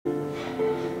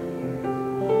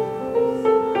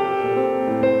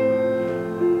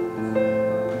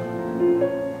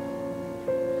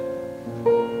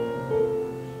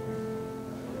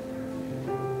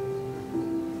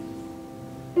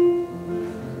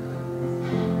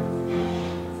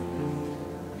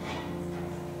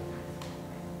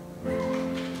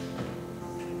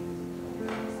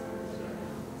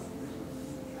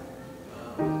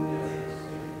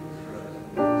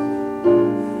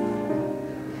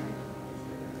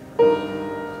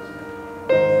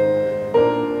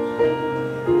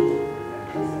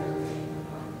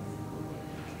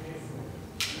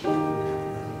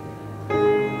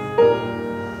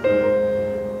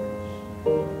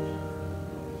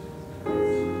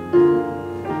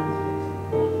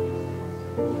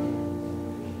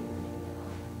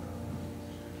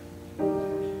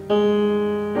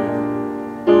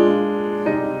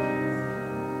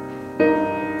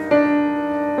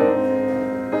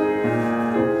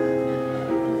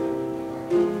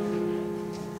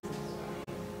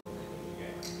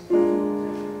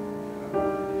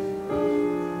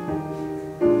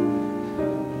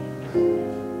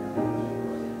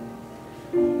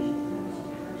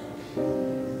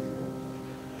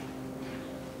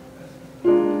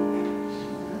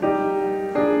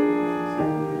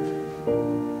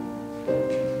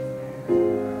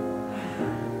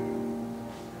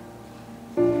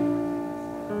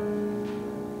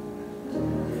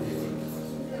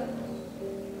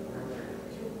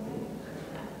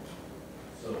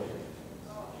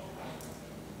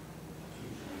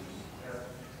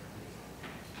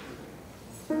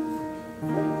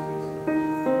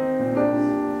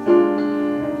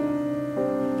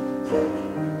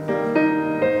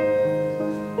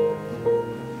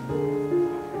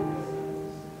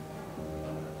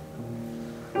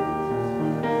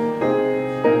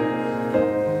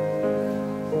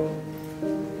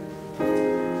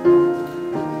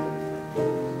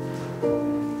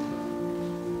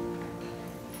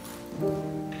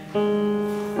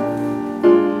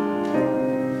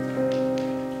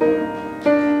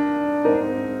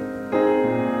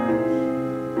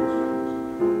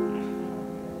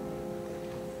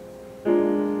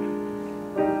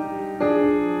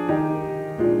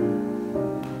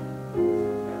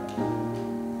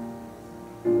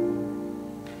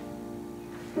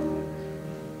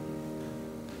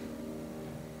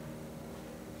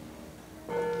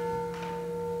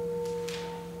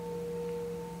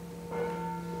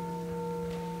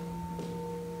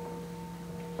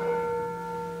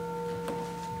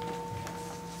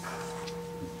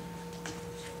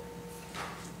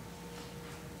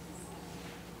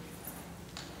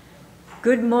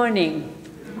Good morning.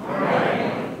 Good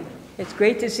morning. It's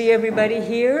great to see everybody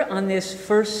here on this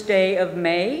first day of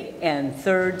May and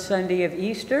third Sunday of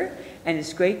Easter, and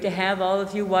it's great to have all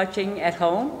of you watching at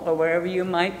home or wherever you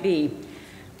might be.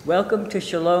 Welcome to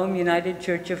Shalom United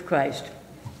Church of Christ.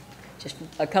 Just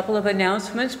a couple of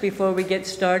announcements before we get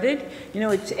started. You know,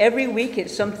 it's every week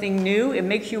it's something new. It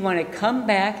makes you want to come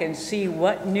back and see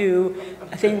what new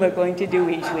thing we're going to do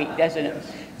each week, doesn't it?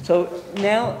 So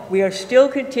now we are still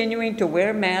continuing to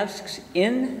wear masks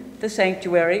in the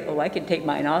sanctuary. Oh, I can take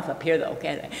mine off up here though,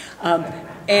 can't I?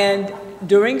 And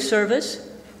during service,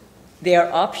 they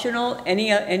are optional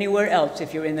anywhere else.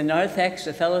 If you're in the narthex,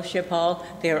 the fellowship hall,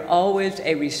 they are always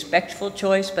a respectful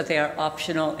choice, but they are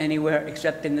optional anywhere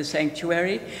except in the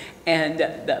sanctuary. And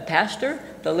the pastor,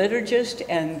 the liturgist,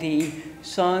 and the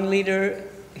song leader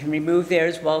can remove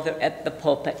theirs while they're at the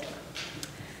pulpit.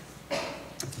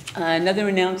 Another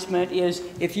announcement is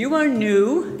if you are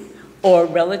new or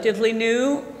relatively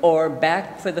new or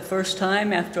back for the first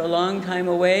time after a long time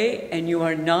away and you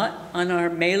are not on our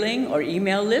mailing or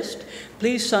email list,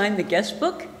 please sign the guest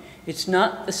book. It's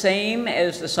not the same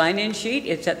as the sign-in sheet.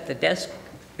 It's at the desk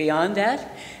beyond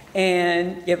that.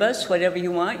 And give us whatever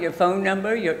you want, your phone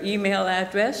number, your email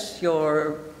address,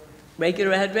 your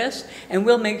regular address, and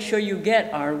we'll make sure you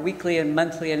get our weekly and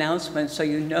monthly announcements so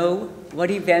you know what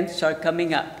events are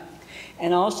coming up.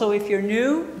 And also, if you're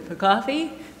new for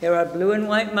coffee, there are blue and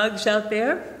white mugs out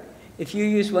there. If you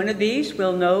use one of these,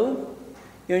 we'll know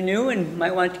you're new and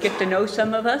might want to get to know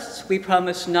some of us. We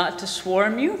promise not to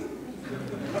swarm you.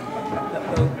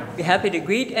 But we'll be happy to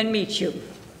greet and meet you.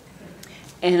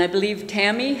 And I believe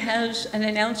Tammy has an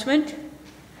announcement.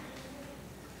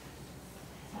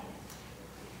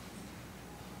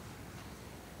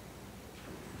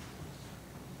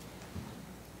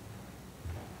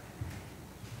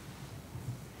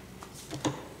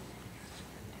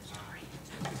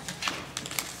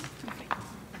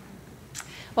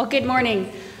 Well, good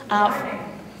morning.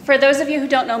 For those of you who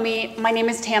don't know me, my name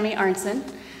is Tammy Arnson.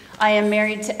 I am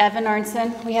married to Evan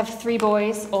Arnson. We have 3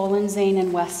 boys, Olin, Zane,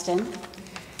 and Weston.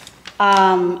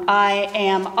 I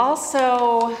am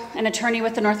also an attorney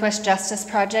with the Northwest Justice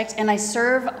Project, and I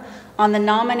serve on the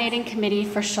nominating committee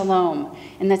for Shalom,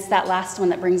 and that's that last one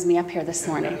that brings me up here this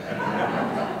morning.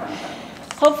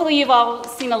 Hopefully you've all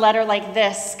seen a letter like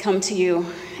this come to you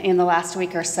in the last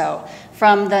week or so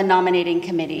from the nominating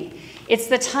committee. It's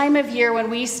the time of year when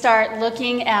we start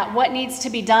looking at what needs to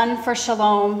be done for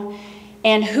Shalom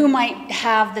and who might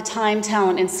have the time,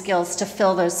 talent, and skills to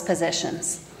fill those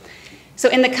positions. So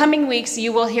in the coming weeks,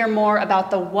 you will hear more about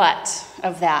the what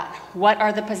of that. What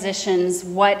are the positions?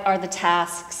 What are the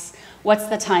tasks? What's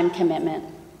the time commitment?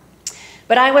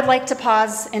 But I would like to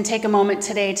pause and take a moment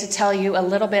today to tell you a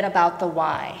little bit about the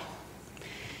why.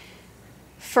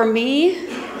 For me,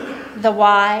 the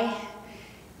why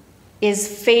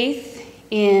is faith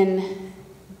in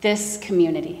this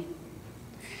community.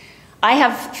 I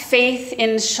have faith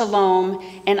in Shalom,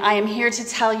 and I am here to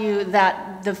tell you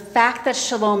that the fact that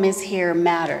Shalom is here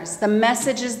matters. The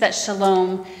messages that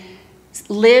Shalom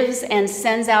lives and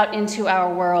sends out into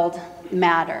our world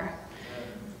matter.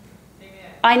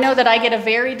 I know that I get a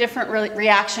very different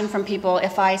reaction from people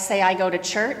if I say I go to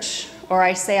church or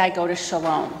I say I go to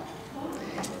Shalom.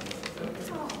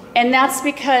 And that's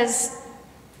because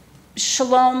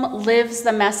Shalom lives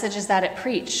the messages that it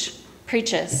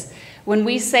preaches. When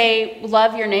we say,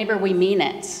 love your neighbor, we mean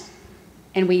it.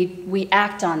 And we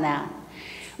act on that.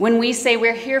 When we say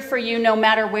we're here for you no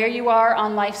matter where you are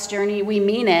on life's journey, we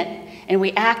mean it and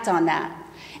we act on that.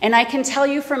 And I can tell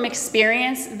you from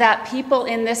experience that people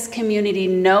in this community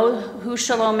know who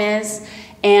Shalom is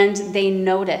and they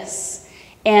notice.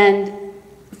 And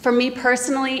for me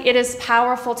personally, it is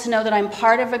powerful to know that I'm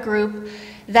part of a group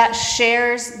that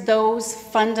shares those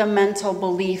fundamental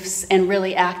beliefs and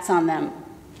really acts on them.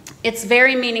 It's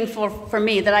very meaningful for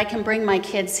me that I can bring my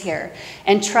kids here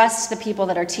and trust the people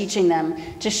that are teaching them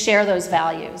to share those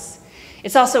values.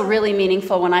 It's also really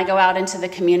meaningful when I go out into the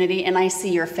community and I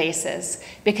see your faces,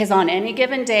 because on any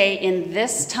given day in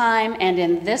this time and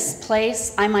in this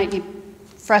place, I might be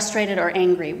frustrated or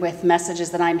angry with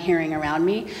messages that I'm hearing around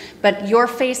me, but your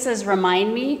faces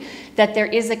remind me that there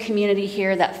is a community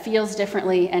here that feels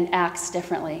differently and acts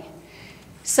differently.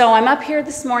 So I'm up here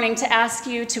this morning to ask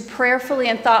you to prayerfully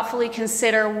and thoughtfully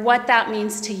consider what that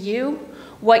means to you,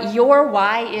 what your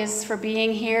why is for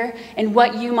being here, and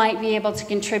what you might be able to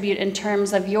contribute in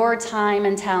terms of your time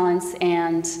and talents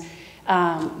and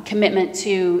commitment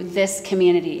to this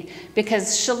community,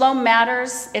 because Shalom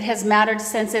matters. It has mattered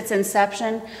since its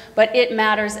inception, but it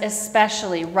matters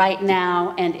especially right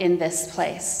now and in this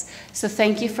place. So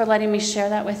thank you for letting me share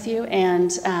that with you,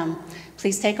 and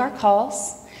please take our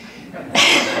calls.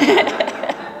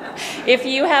 If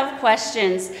you have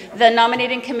questions, the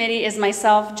nominating committee is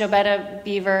myself, Jobetta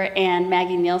Beaver, and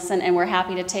Maggie Nielsen, and we're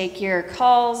happy to take your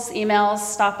calls, emails,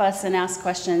 stop us and ask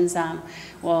questions.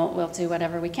 We'll do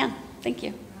whatever we can. Thank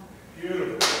you.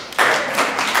 Beautiful.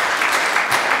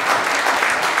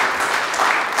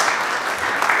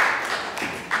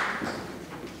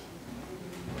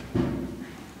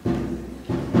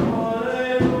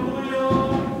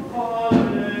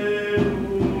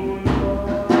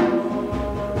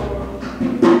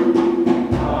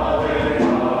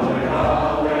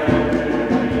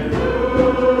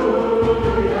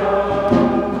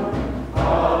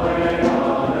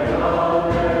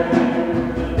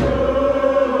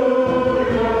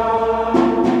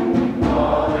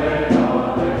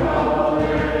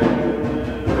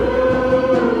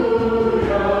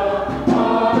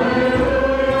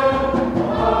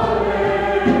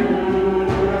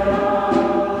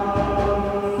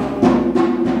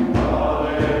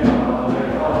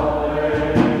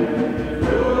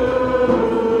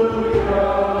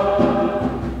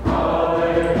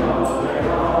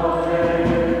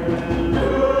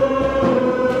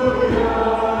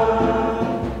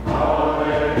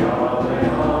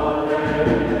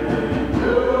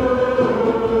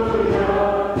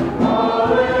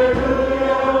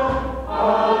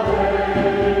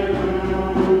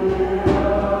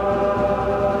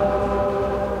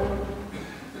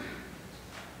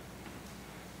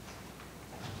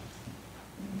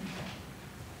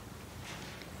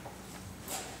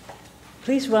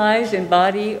 Please rise in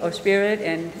body or spirit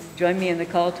and join me in the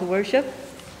call to worship.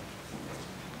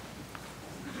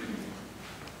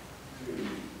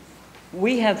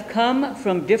 We have come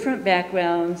from different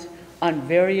backgrounds on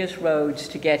various roads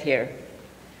to get here,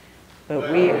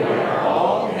 but we are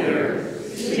all here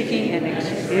seeking an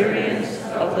experience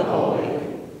of the holy.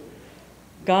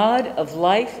 God of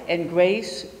life and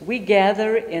grace, we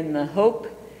gather in the hope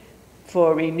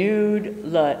for renewed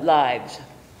lives.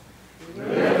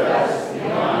 Lift us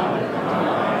beyond the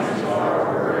confines of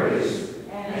our worries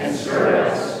and stir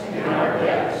us in our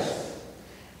depths.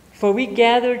 For we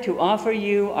gather to offer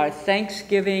you our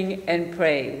thanksgiving and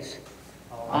praise.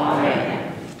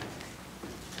 Amen.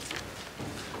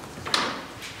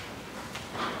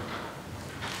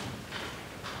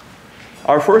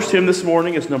 Our first hymn this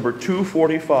morning is number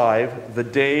 245, The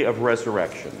Day of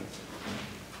Resurrection.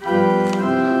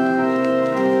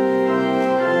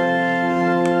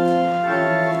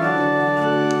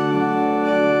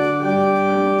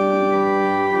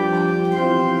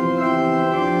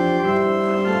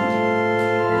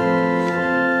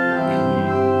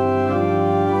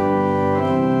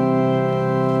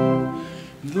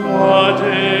 The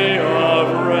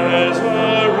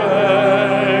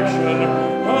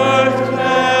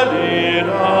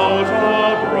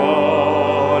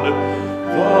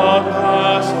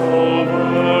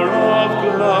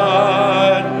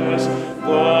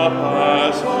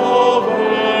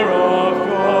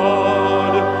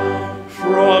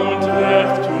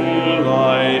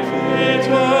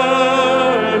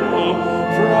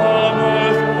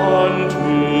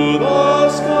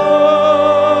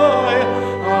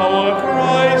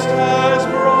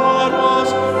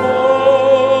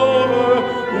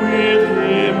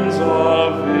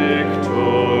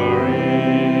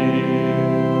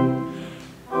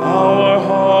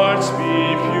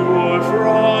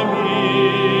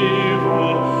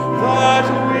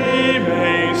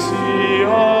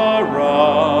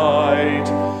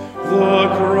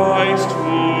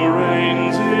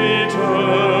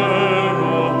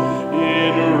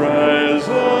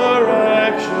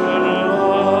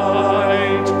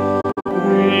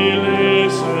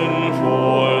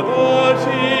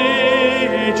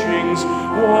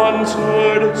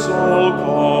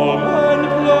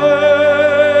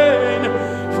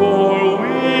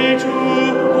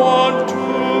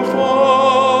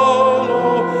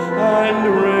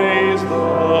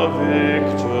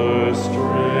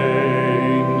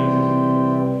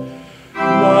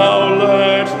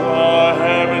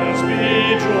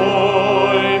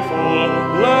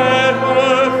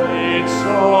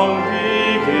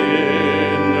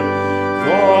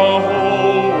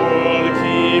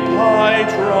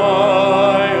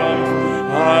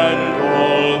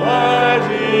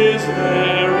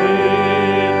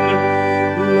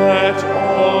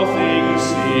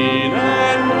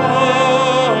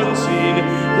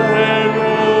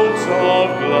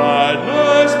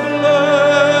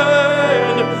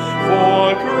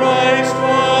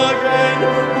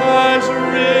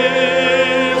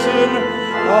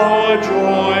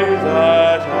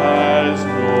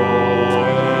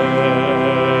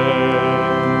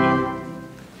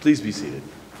Please be seated.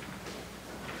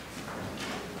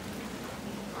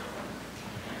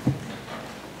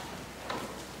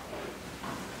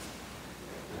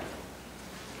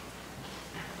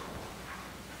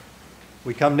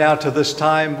 We come now to this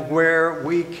time where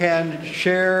we can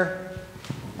share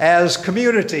as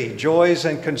community joys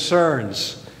and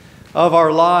concerns of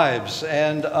our lives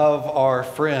and of our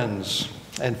friends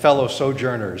and fellow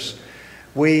sojourners.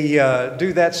 We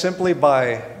do that simply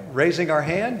by raising our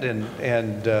hand,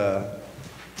 and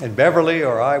Beverly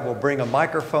or I will bring a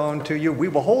microphone to you. We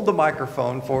will hold the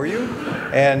microphone for you,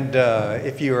 and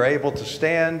if you are able to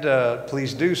stand,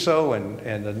 please do so and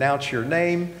announce your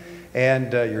name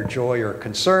and your joy or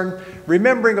concern.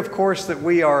 Remembering, of course, that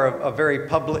we are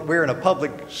we're in a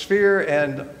public sphere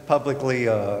and publicly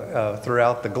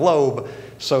throughout the globe,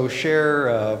 so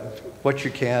share what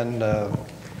you can,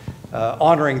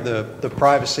 honoring the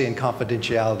privacy and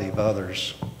confidentiality of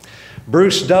others.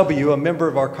 Bruce W., a member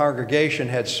of our congregation,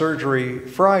 had surgery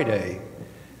Friday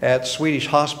at Swedish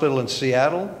Hospital in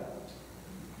Seattle.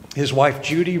 His wife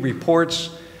Judy reports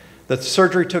that the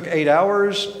surgery took 8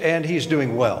 hours and he's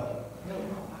doing well.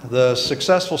 The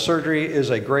successful surgery is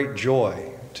a great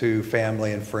joy to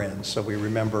family and friends, so we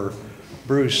remember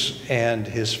Bruce and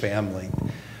his family.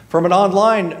 From an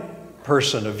online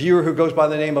person, a viewer who goes by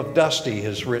the name of Dusty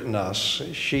has written us.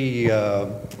 She,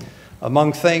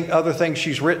 among other things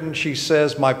she's written, she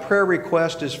says, "My prayer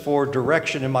request is for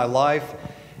direction in my life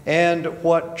and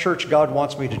what church God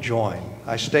wants me to join.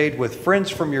 I stayed with friends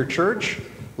from your church,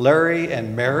 Larry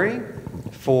and Mary,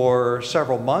 for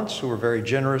several months, who were very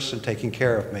generous in taking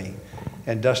care of me."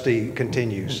 And Dusty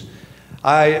continues,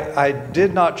 I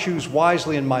did not choose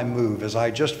wisely in my move, as I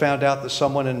just found out that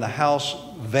someone in the house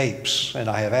vapes, and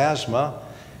I have asthma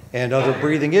and other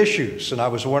breathing issues, and I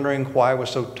was wondering why I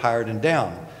was so tired and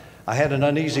down. I had an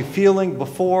uneasy feeling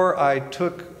before I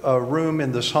took a room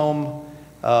in this home,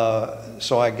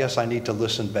 so I guess I need to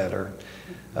listen better.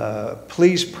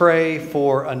 Please pray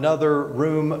for another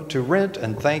room to rent,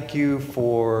 and thank you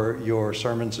for your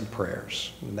sermons and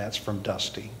prayers. And that's from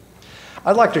Dusty.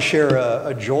 I'd like to share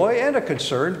a joy and a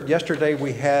concern. Yesterday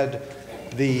we had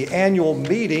the annual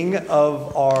meeting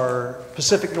of our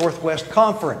Pacific Northwest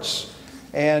Conference.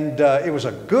 And it was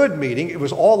a good meeting. It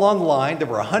was all online. There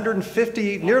were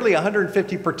nearly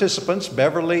 150 participants.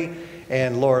 Beverly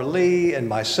and Laura Lee and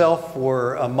myself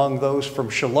were among those from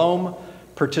Shalom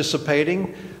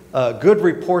participating. Good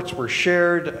reports were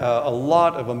shared. A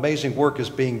lot of amazing work is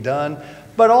being done,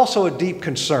 but also a deep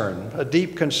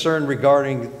concern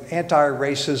regarding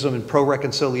anti-racism and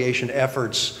pro-reconciliation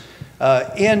efforts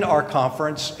in our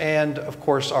conference and, of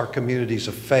course, our communities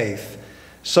of faith.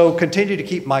 So continue to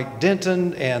keep Mike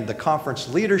Denton and the conference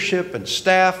leadership and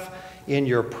staff in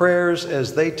your prayers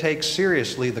as they take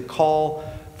seriously the call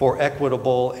for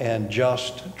equitable and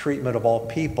just treatment of all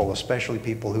people, especially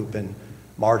people who've been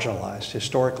marginalized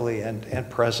historically and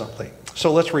presently.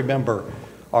 So let's remember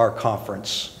our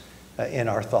conference in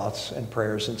our thoughts and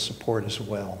prayers and support as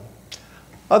well.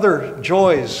 Other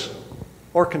joys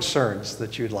or concerns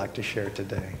that you'd like to share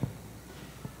today?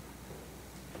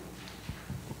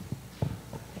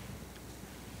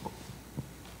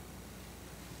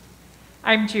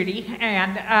 I'm Judy,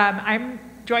 and I'm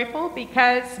joyful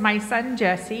because my son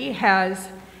Jesse has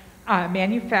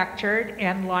manufactured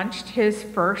and launched his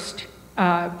first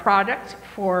product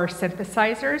for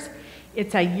synthesizers.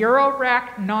 It's a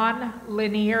Eurorack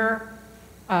non-linear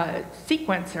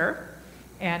sequencer,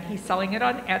 and he's selling it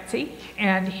on Etsy,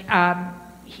 and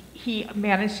he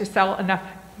managed to sell enough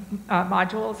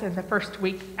modules in the first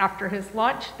week after his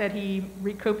launch that he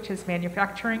recouped his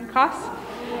manufacturing costs.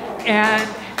 And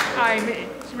I'm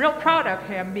real proud of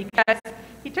him because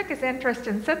he took his interest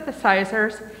in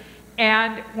synthesizers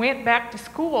and went back to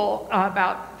school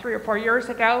about 3 or 4 years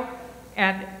ago.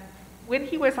 And when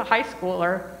he was a high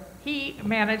schooler, he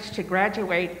managed to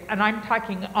graduate, and I'm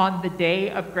talking on the day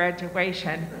of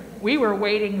graduation. We were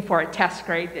waiting for a test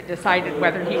grade that decided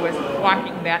whether he was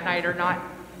walking that night or not.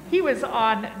 He was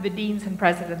on the deans and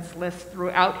presidents list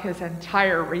throughout his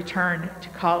entire return to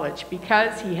college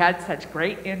because he had such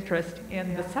great interest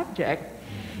in the subject.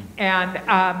 And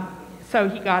so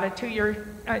he got a 2-year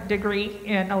degree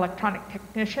in electronic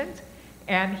technicians,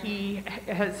 and he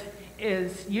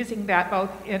is using that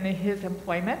both in his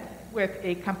employment with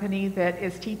a company that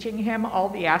is teaching him all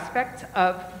the aspects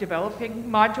of developing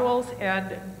modules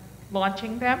and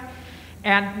launching them.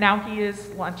 And now he has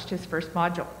launched his first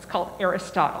module. It's called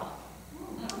Aristotle.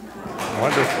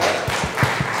 Wonderful.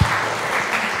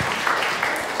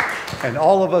 And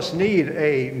all of us need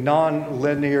a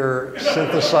non-linear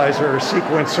synthesizer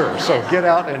sequencer, so get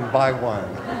out and buy one.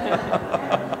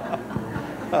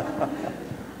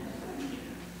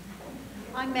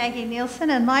 Maggie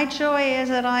Nielsen, and my joy is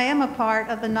that I am a part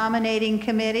of the nominating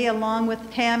committee along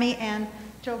with Tammy and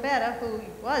Jovetta, who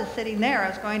was sitting there. I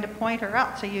was going to point her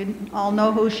out so you all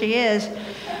know who she is.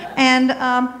 And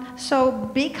so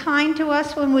be kind to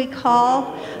us when we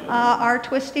call. Our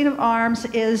twisting of arms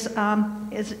is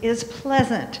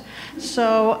pleasant.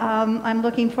 So I'm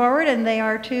looking forward, and they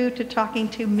are too, to talking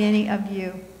to many of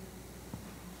you.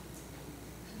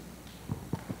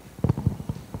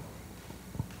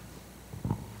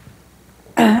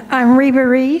 I'm Reba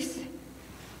Reese.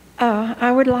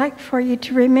 I would like for you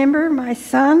to remember my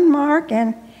son, Mark,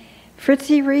 and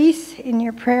Fritzy Reese in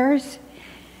your prayers,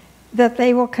 that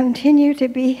they will continue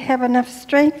to have enough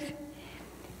strength,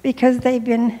 because they've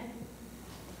been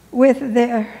with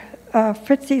their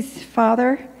Fritzy's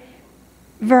father,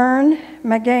 Vern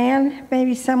McGann.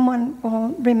 Maybe someone will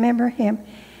remember him.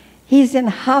 He's in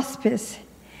hospice,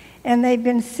 and they've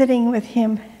been sitting with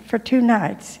him for 2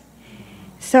 nights.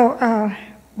 So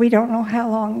we don't know how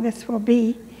long this will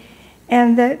be.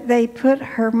 And that they put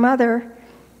her mother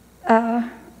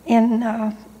in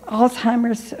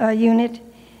Alzheimer's unit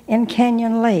in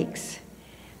Canyon Lakes.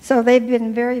 So they've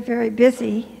been very, very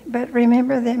busy, but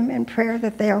remember them in prayer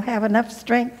that they'll have enough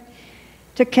strength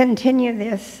to continue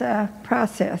this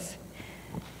process.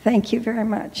 Thank you very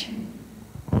much.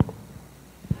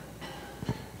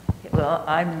 Well,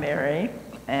 I'm Mary,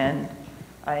 and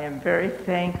I am very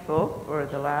thankful for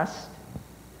the last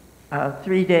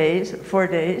 4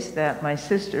 days that my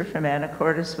sister from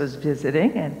Anacortes was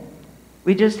visiting, and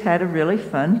we just had a really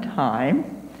fun time.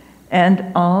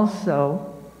 And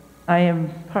also, I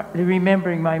am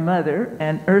remembering my mother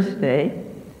and Earth Day.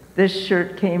 This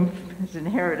shirt was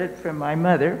inherited from my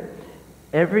mother.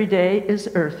 Every day is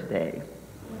Earth Day.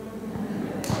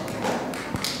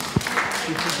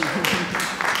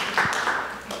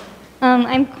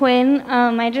 I'm Quinn.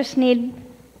 I just need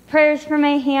prayers for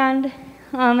my hand.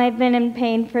 I've been in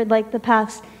pain for like the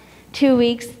past 2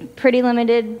 weeks, pretty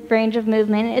limited range of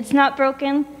movement. It's not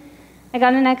broken. I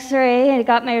got an x-ray, I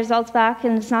got my results back,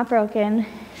 and it's not broken.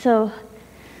 So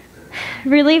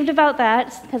relieved about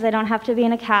that, because I don't have to be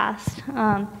in a cast.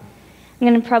 I'm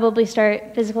going to probably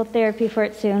start physical therapy for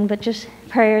it soon, but just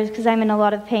prayers, because I'm in a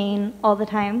lot of pain all the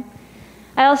time.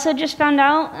 I also just found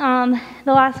out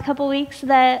the last couple weeks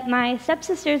that my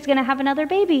stepsister is going to have another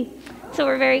baby. So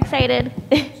we're very excited.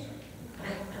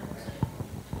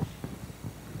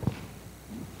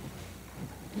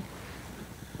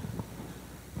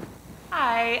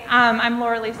 Hi, I'm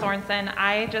Laura Lee Sorensen.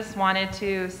 I just wanted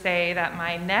to say that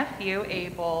my nephew,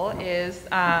 Abel, is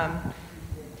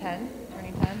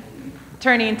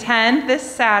turning 10 this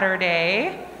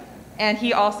Saturday, and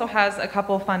he also has a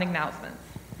couple fun announcements.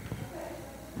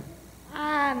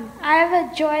 I have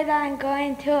a joy that I'm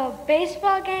going to a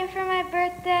baseball game for my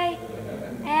birthday,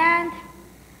 and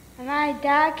my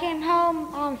dad came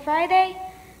home on Friday,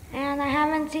 and I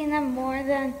haven't seen him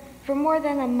for more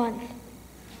than a month.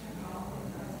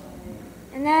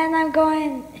 And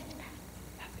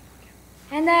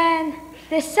then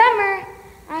this summer,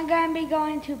 I'm going to be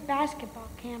going to basketball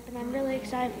camp, and I'm really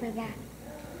excited for that.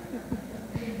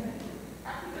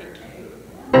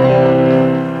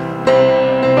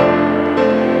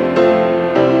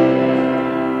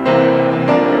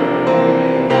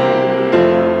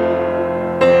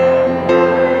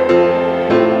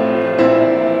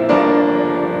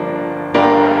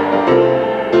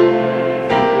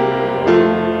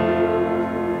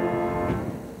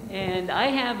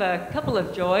 A couple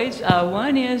of joys.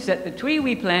 One is that the tree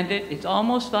we planted, it's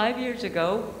almost 5 years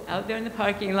ago, out there in the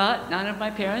parking lot, none of my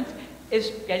parents,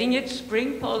 is getting its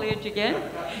spring foliage again.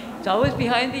 It's always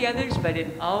behind the others, but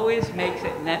it always makes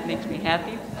it, and that makes me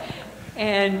happy.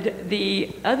 And the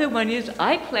other one is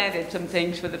I planted some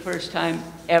things for the first time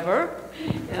ever.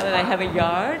 Now that I have a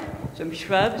yard, some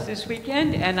shrubs this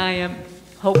weekend, and I am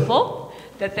hopeful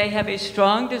that they have a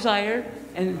strong desire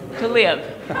to live.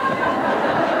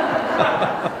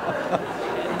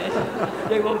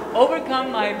 They will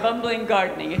overcome my bumbling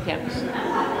gardening attempts.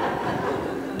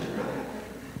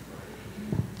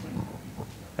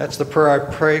 That's the prayer I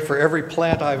pray for every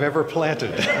plant I've ever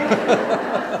planted.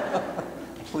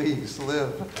 Please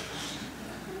live.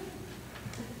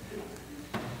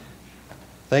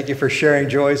 Thank you for sharing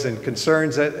joys and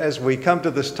concerns. As we come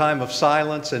to this time of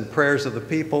silence and prayers of the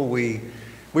people, we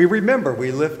remember,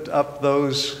 we lift up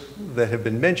those that have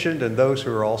been mentioned and those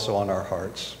who are also on our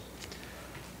hearts.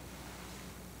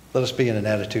 Let us be in an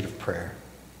attitude of prayer.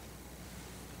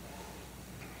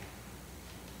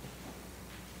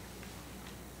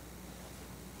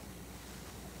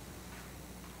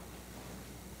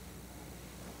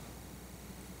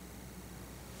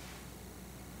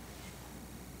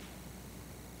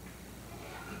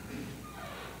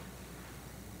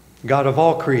 God of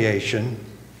all creation,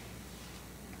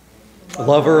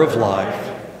 lover of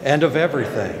life and of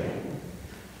everything,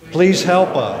 please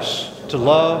help us to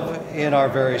love in our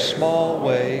very small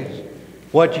ways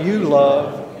what you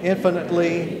love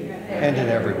infinitely and in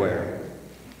everywhere.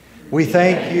 We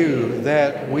thank you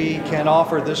that we can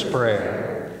offer this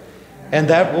prayer, and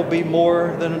that will be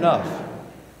more than enough,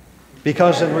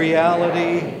 because in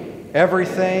reality,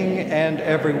 everything and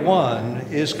everyone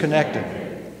is connected,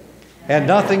 and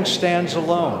nothing stands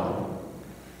alone.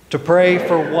 To pray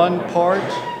for one part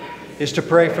is to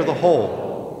pray for the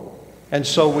whole, and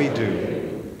so we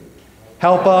do.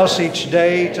 Help us each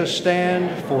day to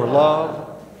stand for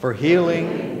love, for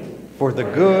healing, for the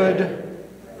good,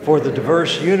 for the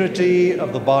diverse unity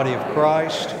of the body of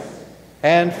Christ,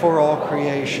 and for all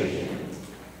creation.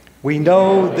 We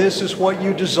know this is what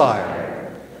you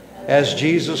desire, as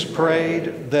Jesus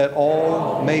prayed that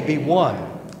all may be one.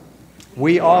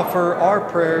 We offer our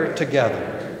prayer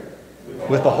together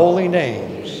with the holy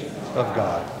names of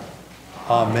God.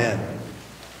 Amen.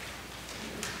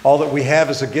 All that we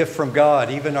have is a gift from God,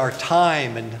 even our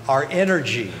time and our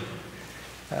energy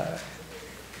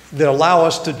that allow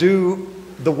us to do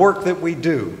the work that we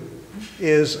do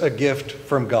is a gift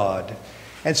from God.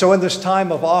 And so in this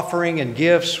time of offering and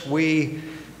gifts, we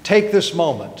take this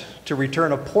moment to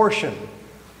return a portion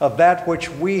of that which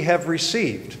we have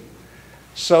received,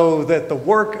 so that the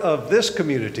work of this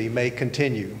community may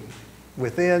continue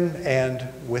within and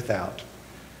without.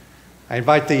 I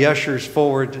invite the ushers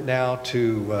forward now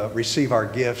to receive our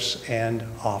gifts and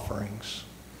offerings.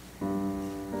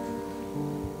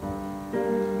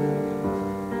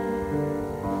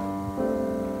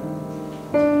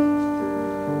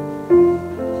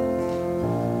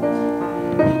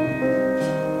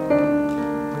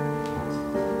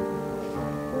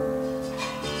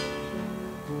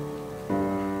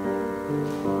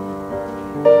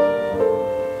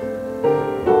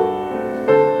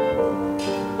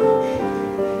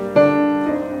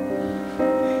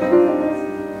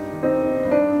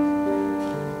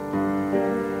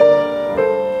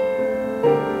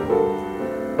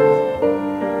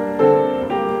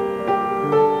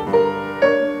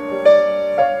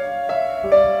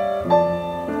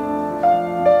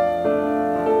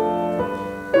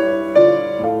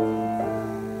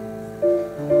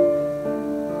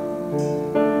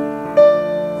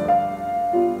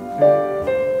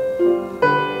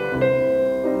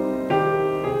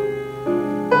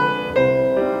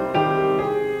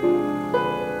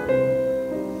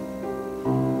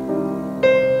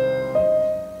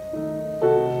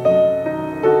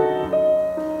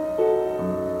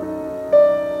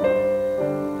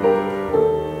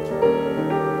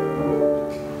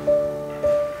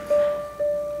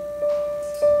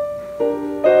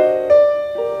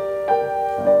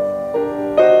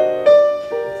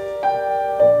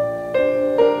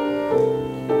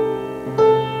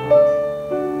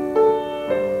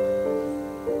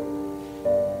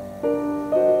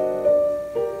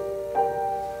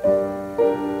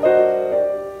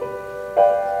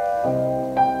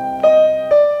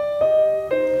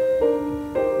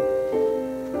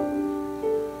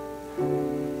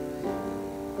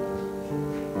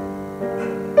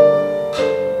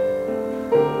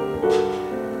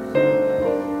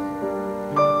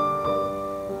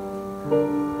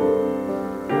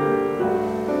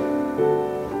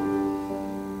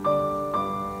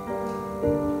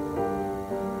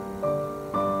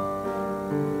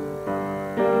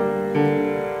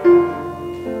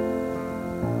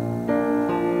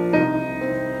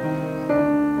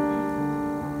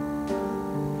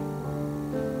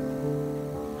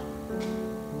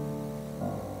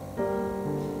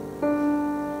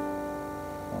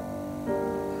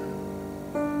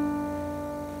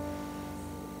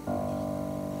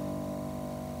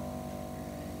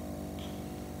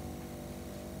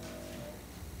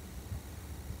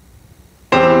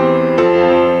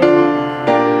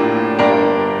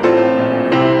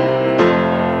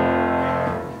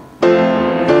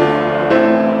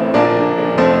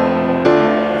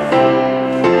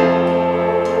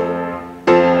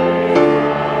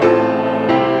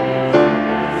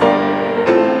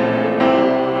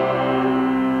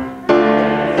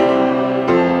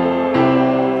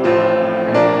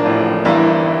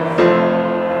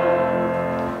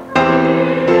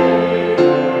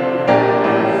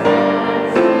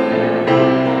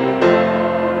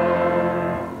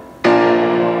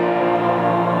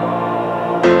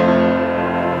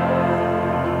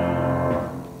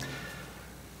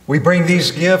 We bring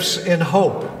these gifts in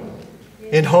hope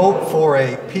for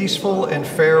a peaceful and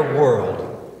fair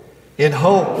world, in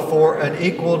hope for an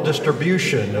equal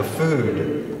distribution of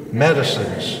food,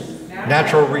 medicines,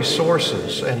 natural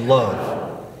resources, and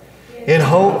love, in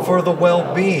hope for the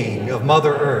well-being of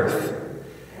Mother Earth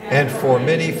and for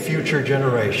many future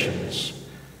generations.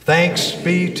 Thanks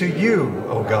be to you,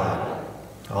 O God.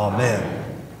 Amen.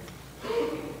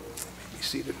 Be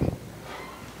seated.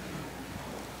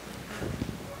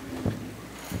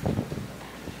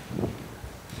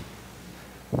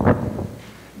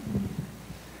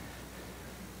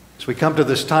 As we come to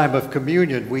this time of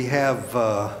communion, we have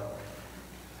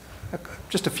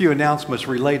just a few announcements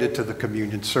related to the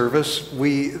communion service.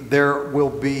 There will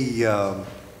be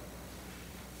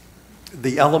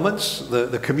the elements,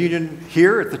 the communion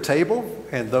here at the table,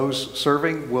 and those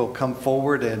serving will come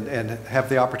forward and have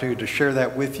the opportunity to share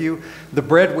that with you. The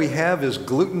bread we have is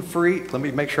gluten-free. Let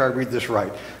me make sure I read this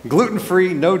right.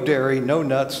 Gluten-free, no dairy, no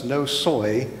nuts, no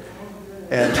soy,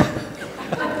 and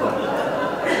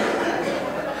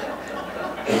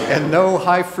and no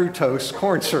high fructose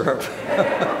corn syrup.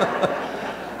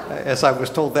 As I was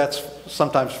told, that's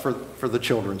sometimes for the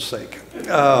children's sake.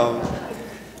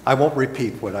 I won't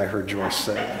repeat what I heard Joyce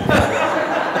say.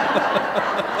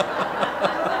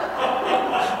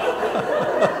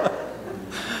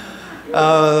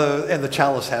 And the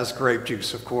chalice has grape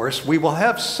juice, of course. We will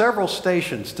have several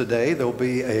stations today. There'll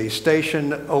be a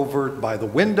station over by the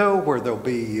window where there'll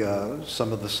be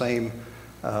some of the same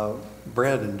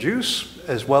bread and juice,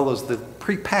 as well as the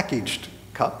prepackaged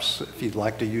cups, if you'd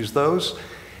like to use those.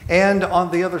 And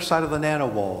on the other side of the nano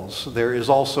walls, there is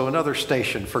also another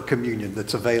station for communion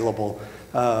that's available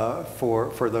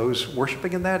for those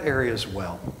worshiping in that area as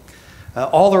well.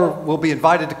 All will be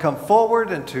invited to come forward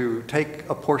and to take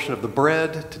a portion of the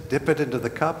bread, to dip it into the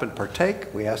cup and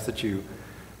partake. We ask that you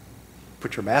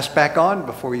put your mask back on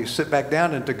before you sit back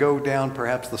down, and to go down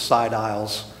perhaps the side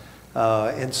aisles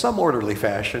in some orderly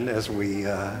fashion as we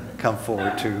come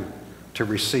forward to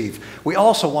receive. We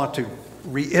also want to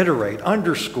reiterate,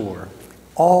 underscore,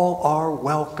 all are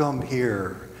welcome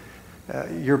here.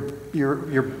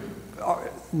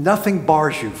 Nothing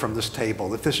bars you from this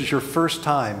table. If this is your first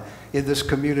time in this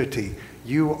community,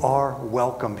 you are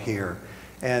welcome here.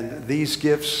 And these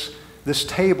gifts, this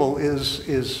table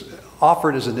is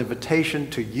offered as an invitation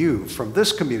to you from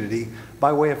this community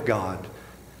by way of God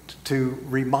to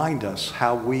remind us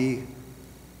how we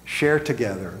share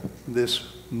together this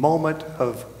moment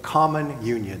of common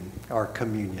union, our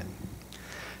communion.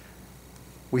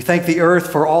 We thank the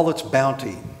earth for all its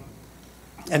bounty,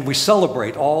 and we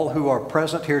celebrate all who are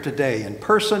present here today in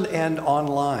person and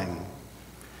online.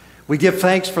 We give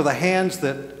thanks for the hands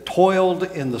that toiled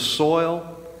in the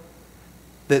soil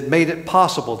that made it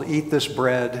possible to eat this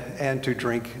bread and to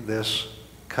drink this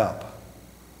cup.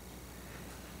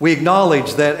 We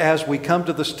acknowledge that as we come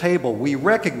to this table, we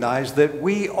recognize that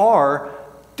we are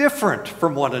different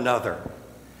from one another.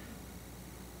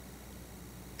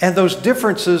 And those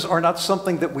differences are not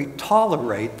something that we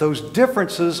tolerate. Those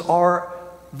differences are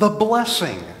the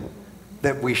blessing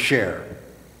that we share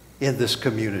in this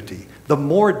community. The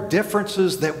more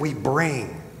differences that we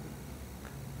bring,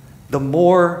 the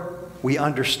more we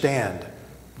understand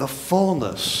the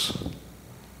fullness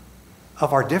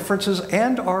of our differences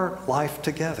and our life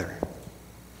together.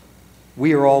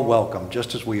 We are all welcome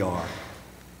just as we are,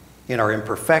 in our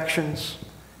imperfections,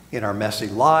 in our messy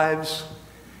lives,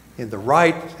 in the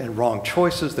right and wrong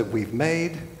choices that we've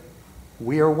made.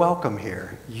 We are welcome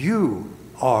here. You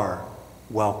are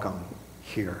welcome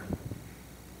here.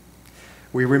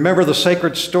 We remember the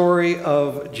sacred story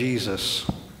of Jesus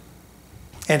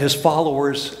and his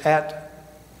followers at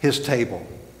his table.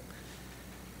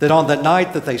 That on the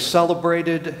night that they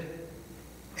celebrated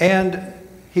and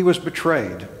he was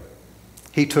betrayed,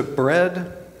 he took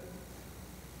bread,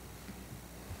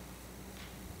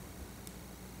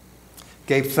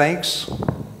 gave thanks,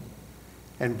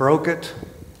 and broke it,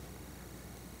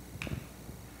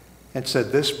 and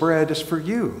said, "This bread is for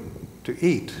you to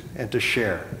eat and to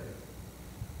share."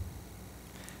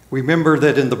 Remember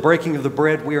that in the breaking of the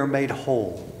bread, we are made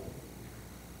whole.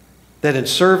 That in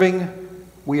serving,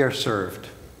 we are served.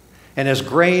 And as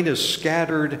grain is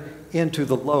scattered into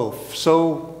the loaf,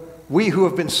 so we who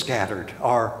have been scattered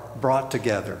are brought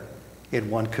together in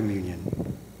one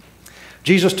communion.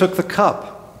 Jesus took the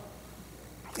cup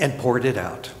and poured it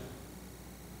out.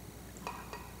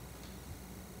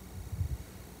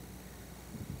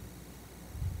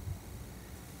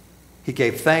 He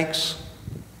gave thanks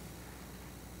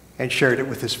and shared it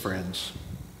with his friends.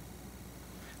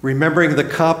 Remembering the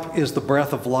cup is the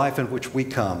breath of life in which we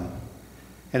come.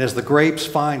 And as the grapes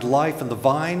find life in the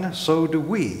vine, so do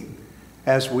we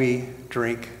as we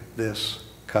drink this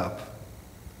cup.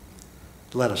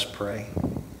 Let us pray.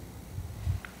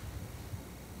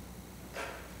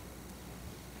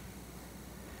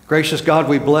 Gracious God,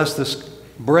 we bless this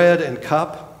bread and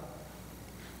cup.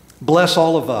 Bless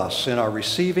all of us in our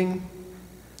receiving,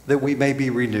 that we may be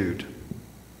renewed,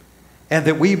 and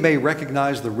that we may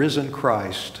recognize the risen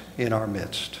Christ in our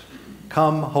midst.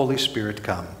 Come, Holy Spirit,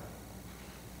 come.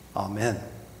 Amen.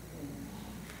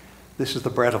 This is the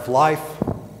bread of life.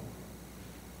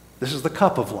 This is the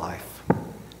cup of life.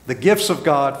 The gifts of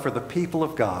God for the people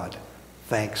of God.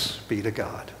 Thanks be to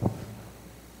God.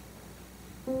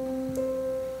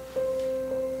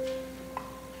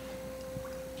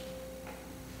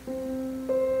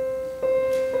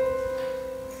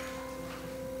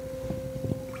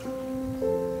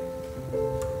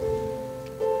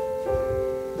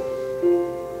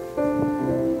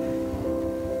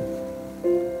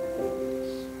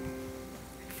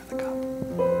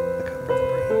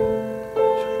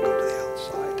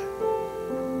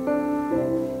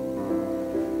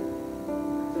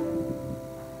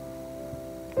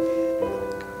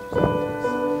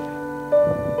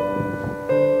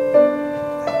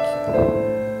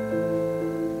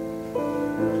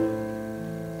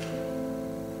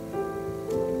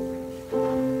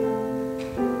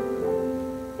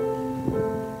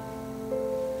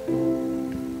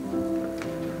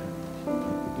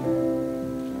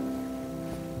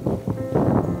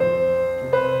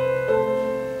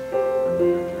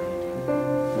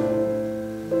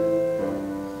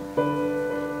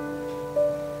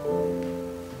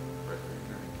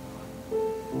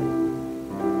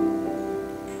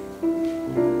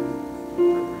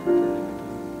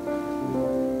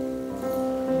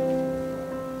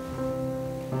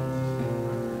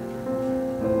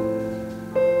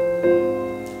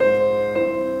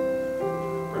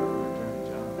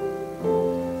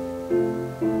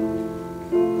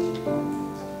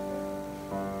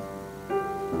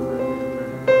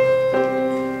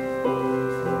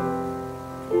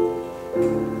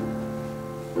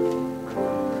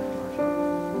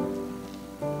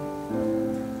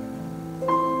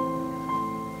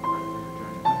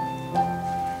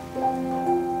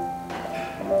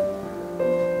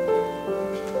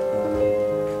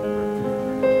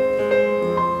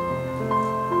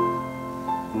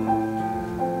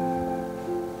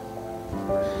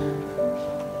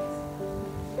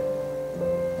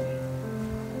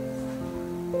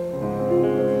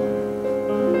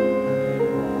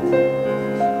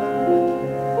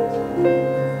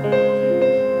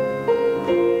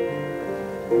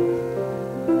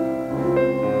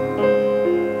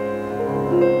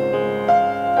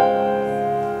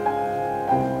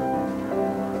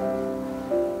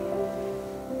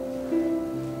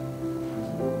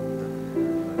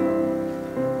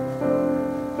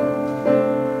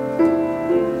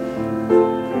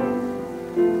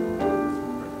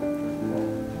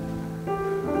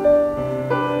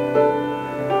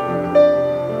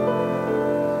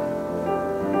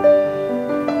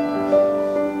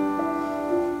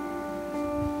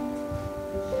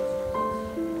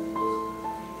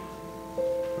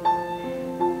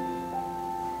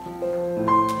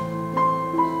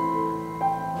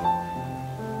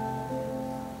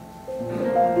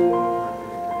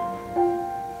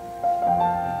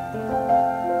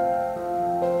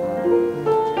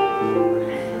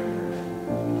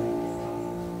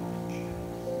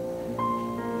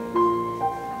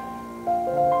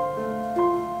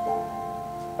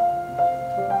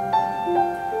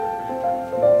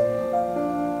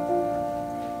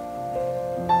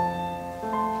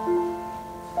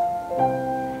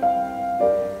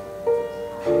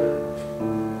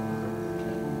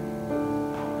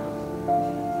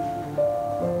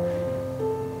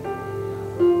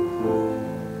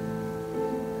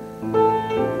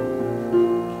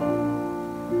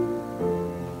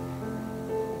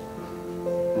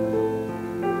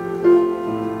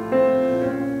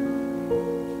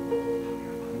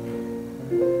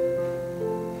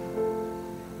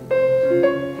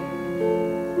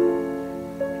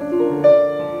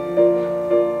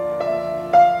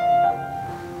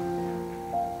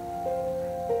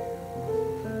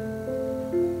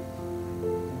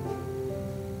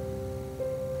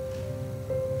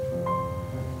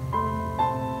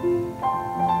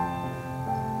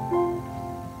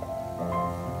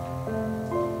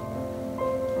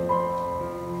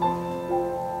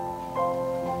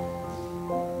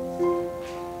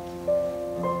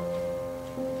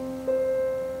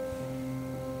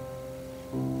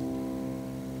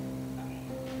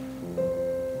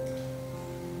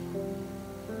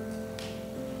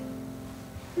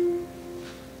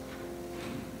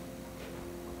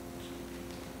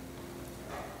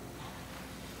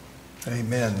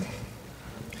 Amen.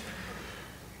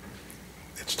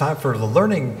 It's time for the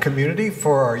learning community,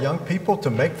 for our young people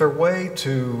to make their way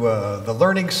to the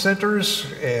learning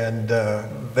centers, and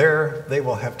there they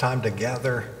will have time to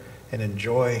gather and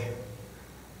enjoy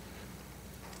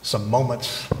some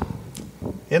moments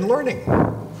in learning.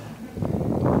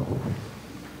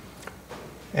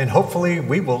 And hopefully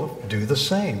we will do the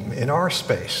same in our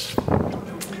space.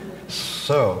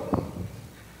 So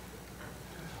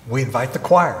we invite the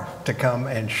choir to come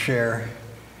and share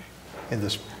in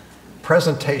this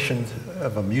presentation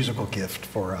of a musical gift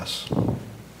for us.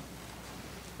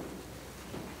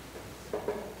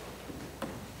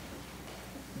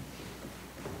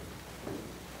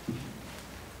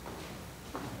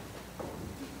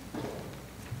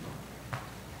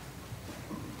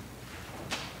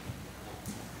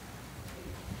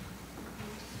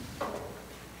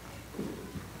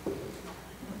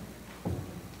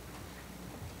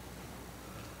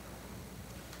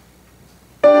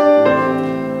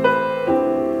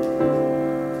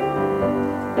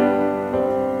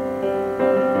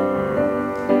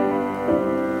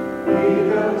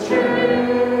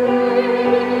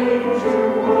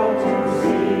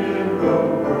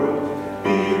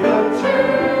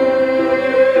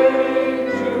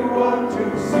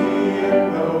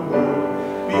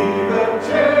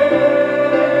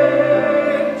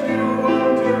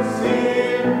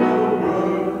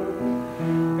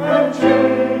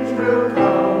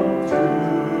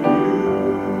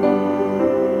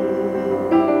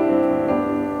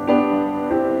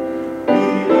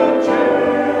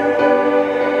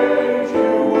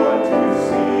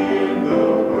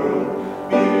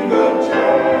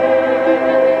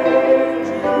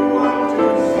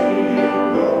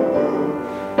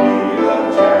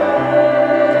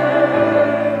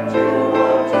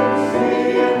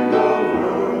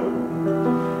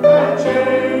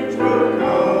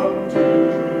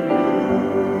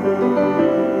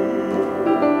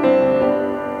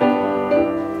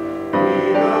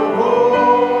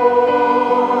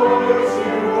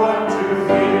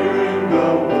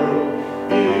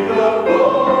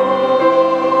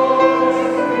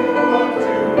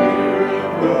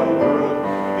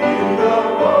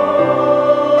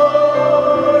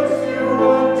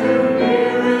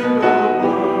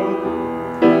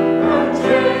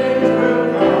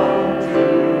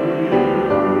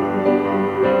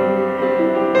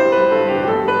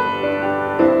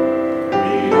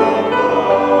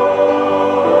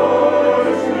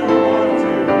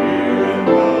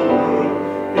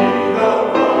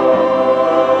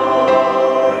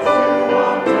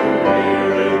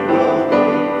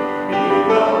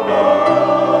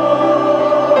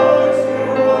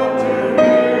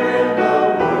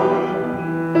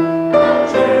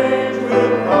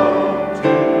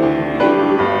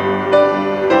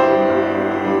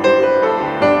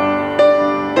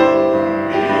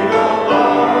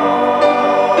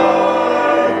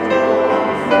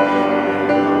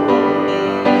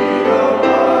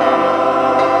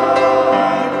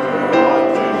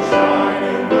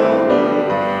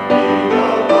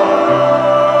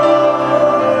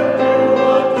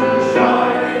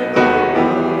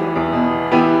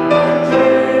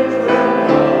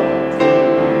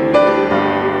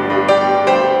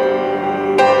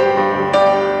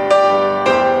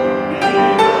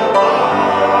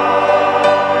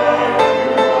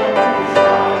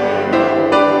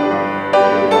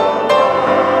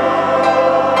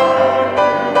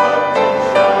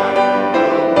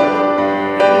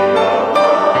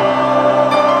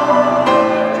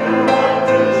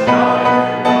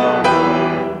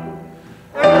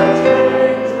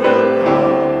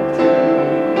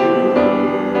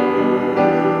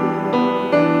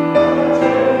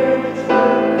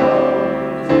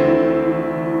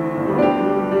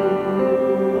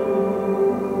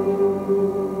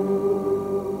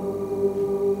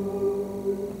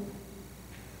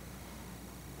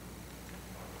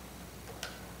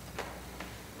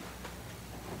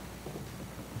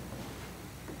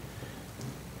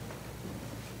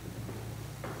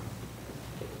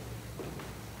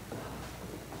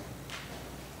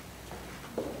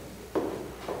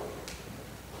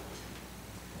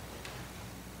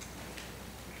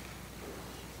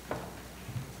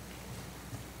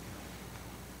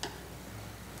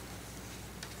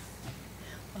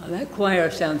 That choir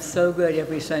sounds so good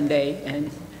every Sunday, and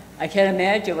I can't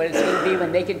imagine what it's going to be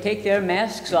when they can take their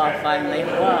masks off finally.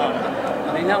 Wow.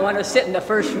 I may not want to sit in the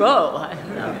first row.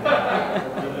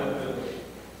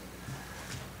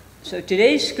 So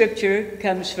today's scripture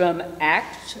comes from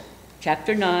Acts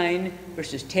chapter 9,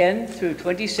 verses 10 through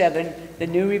 27, the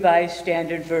New Revised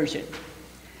Standard Version.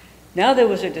 Now there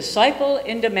was a disciple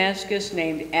in Damascus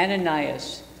named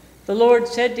Ananias. The Lord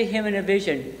said to him in a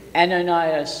vision,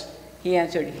 "Ananias." He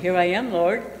answered, "Here I am,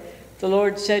 Lord." The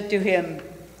Lord said to him,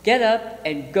 "Get up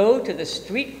and go to the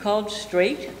street called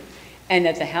Straight, and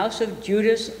at the house of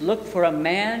Judas look for a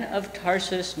man of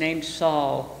Tarsus named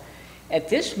Saul. At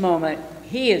this moment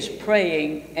he is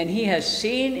praying, and he has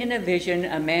seen in a vision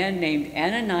a man named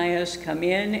Ananias come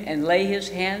in and lay his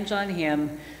hands on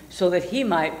him so that he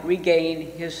might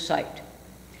regain his sight."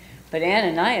 But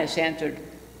Ananias answered,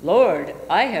 "Lord,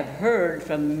 I have heard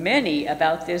from many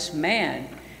about this man,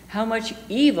 how much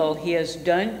evil he has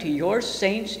done to your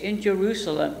saints in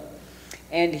Jerusalem.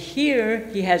 And here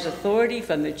he has authority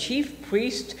from the chief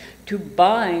priests to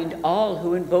bind all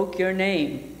who invoke your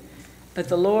name." But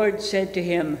the Lord said to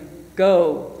him,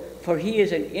 "Go, for he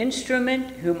is an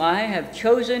instrument whom I have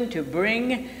chosen to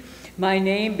bring my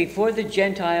name before the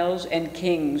Gentiles and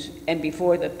kings and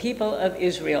before the people of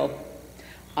Israel.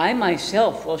 I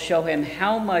myself will show him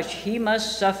how much he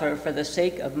must suffer for the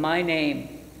sake of my name."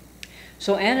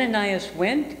 So Ananias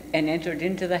went and entered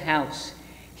into the house.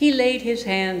 He laid his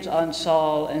hands on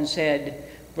Saul and said,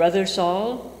 "Brother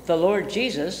Saul, the Lord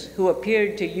Jesus, who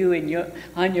appeared to you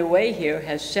on your way here,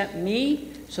 has sent me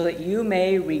so that you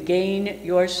may regain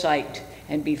your sight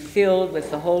and be filled with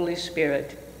the Holy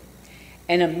Spirit."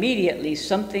 And immediately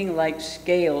something like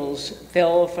scales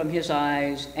fell from his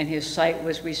eyes, and his sight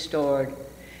was restored.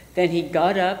 Then he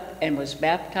got up and was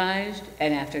baptized,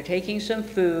 and after taking some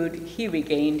food, he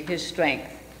regained his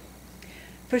strength.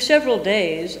 For several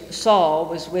days, Saul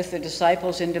was with the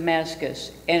disciples in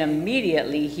Damascus, and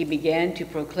immediately he began to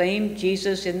proclaim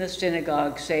Jesus in the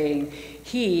synagogue, saying,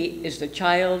 "He is the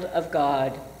child of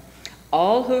God."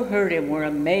 All who heard him were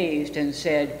amazed and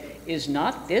said, "Is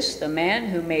not this the man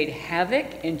who made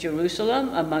havoc in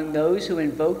Jerusalem among those who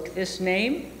invoked this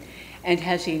name? And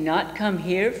has he not come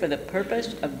here for the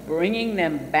purpose of bringing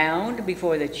them bound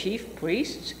before the chief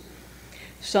priests?"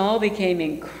 Saul became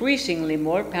increasingly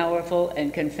more powerful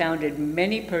and confounded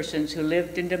many persons who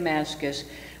lived in Damascus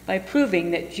by proving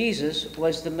that Jesus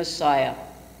was the Messiah.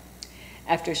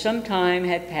 After some time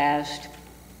had passed,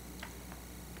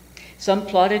 some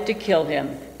plotted to kill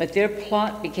him, but their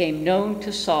plot became known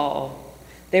to Saul.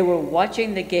 They were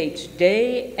watching the gates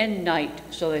day and night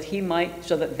so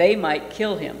that they might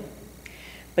kill him.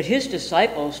 But his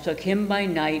disciples took him by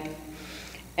night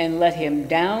and let him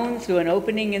down through an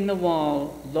opening in the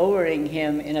wall, lowering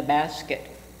him in a basket.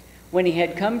 When he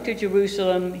had come to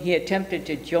Jerusalem, he attempted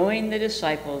to join the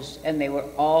disciples, and they were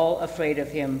all afraid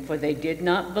of him, for they did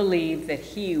not believe that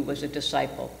he was a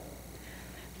disciple.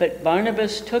 But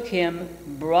Barnabas took him,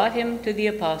 brought him to the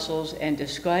apostles, and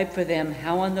described for them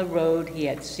how on the road he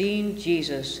had seen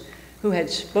Jesus, who had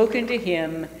spoken to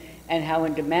him, and how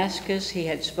in Damascus he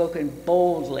had spoken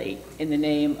boldly in the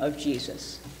name of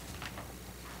Jesus.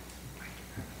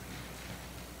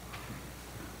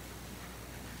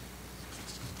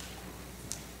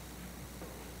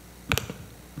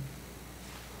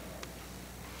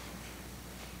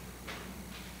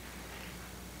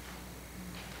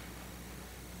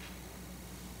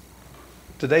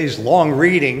 Today's long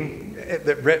reading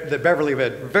that Beverly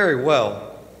read very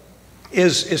well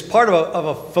is part of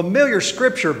a familiar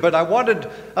scripture, but I wanted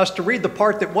us to read the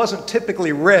part that wasn't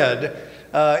typically read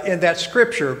in that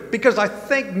scripture, because I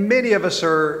think many of us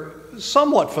are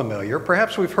somewhat familiar.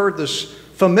 Perhaps we've heard this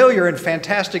familiar and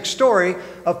fantastic story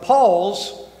of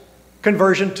Paul's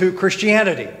conversion to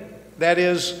Christianity. That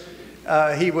is,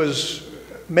 he was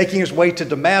making his way to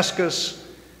Damascus,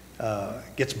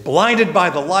 gets blinded by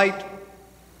the light,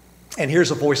 and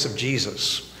hears a voice of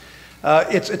Jesus.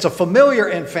 It's a familiar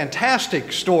and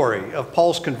fantastic story of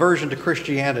Paul's conversion to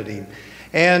Christianity.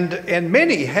 And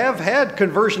many have had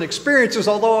conversion experiences,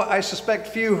 although I suspect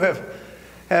few have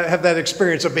that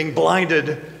experience of being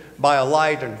blinded by a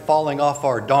light and falling off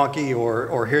our donkey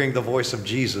or hearing the voice of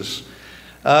Jesus.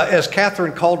 As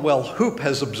Catherine Caldwell Hoop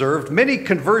has observed, many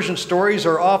conversion stories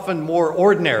are often more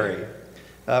ordinary,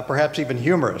 perhaps even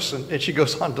humorous. And she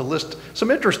goes on to list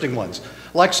some interesting ones,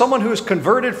 like someone who's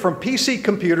converted from PC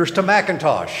computers to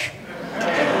Macintosh.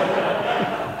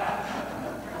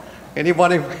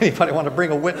 Anybody want to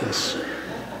bring a witness?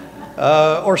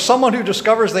 Or someone who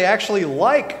discovers they actually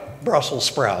like Brussels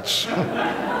sprouts.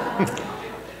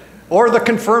 Or the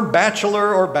confirmed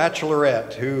bachelor or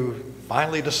bachelorette who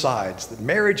finally decides that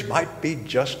marriage might be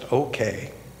just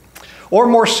okay. Or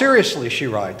more seriously, she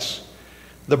writes,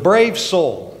 the brave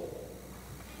soul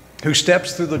who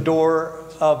steps through the door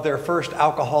of their first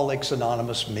Alcoholics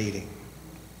Anonymous meeting.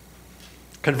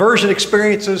 Conversion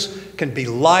experiences can be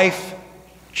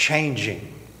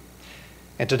life-changing.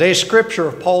 And today's scripture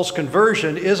of Paul's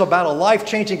conversion is about a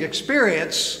life-changing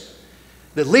experience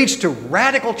that leads to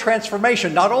radical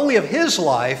transformation, not only of his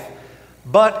life,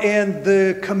 but in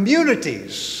the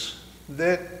communities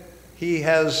that he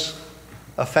has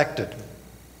affected.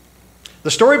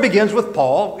 The story begins with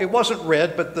Paul. It wasn't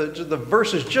read, but the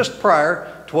verses just prior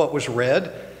to what was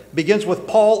read begins with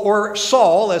Paul, or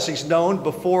Saul, as he's known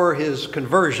before his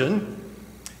conversion.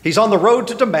 He's on the road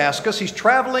to Damascus. He's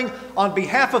traveling on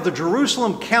behalf of the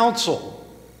Jerusalem Council.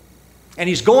 And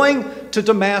he's going to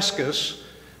Damascus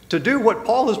to do what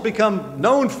Paul has become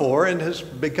known for and has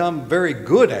become very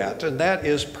good at, and that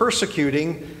is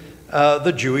persecuting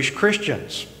the Jewish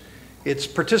Christians. It's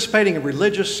participating in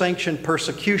religious sanctioned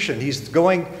persecution. He's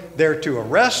going there to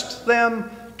arrest them,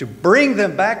 to bring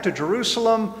them back to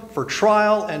Jerusalem for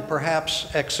trial and perhaps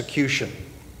execution.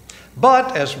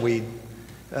 But as we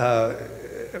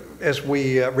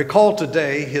recall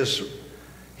today,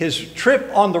 his trip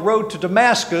on the road to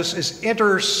Damascus is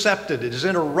intercepted. It is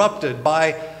interrupted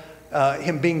by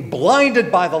him being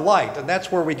blinded by the light. And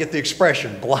that's where we get the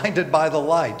expression, blinded by the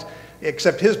light.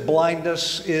 Except his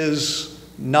blindness is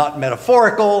not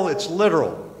metaphorical, it's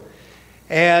literal.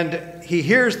 And he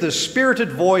hears the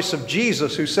spirited voice of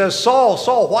Jesus who says, "Saul,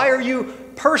 Saul, why are you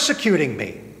persecuting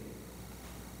me?"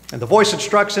 And the voice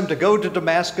instructs him to go to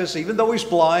Damascus, even though he's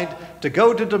blind, to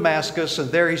go to Damascus,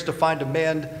 and there he's to find a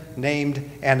man named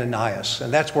Ananias.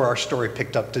 And that's where our story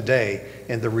picked up today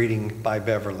in the reading by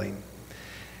Beverly.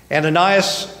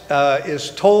 Ananias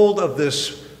is told of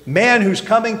this man who's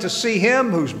coming to see him,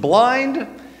 who's blind,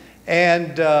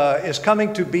 and is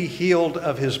coming to be healed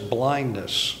of his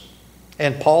blindness.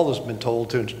 And Paul has been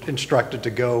instructed to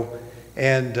go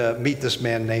and meet this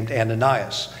man named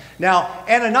Ananias. Now,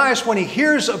 Ananias, when he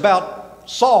hears about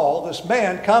Saul, this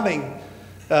man coming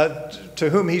to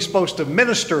whom he's supposed to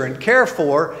minister and care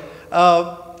for,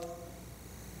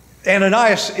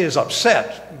 Ananias is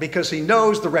upset because he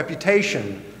knows the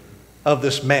reputation of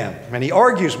this man. And he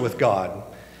argues with God.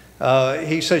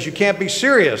 He says, "You can't be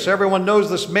serious. Everyone knows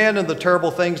this man and the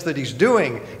terrible things that he's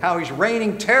doing, how he's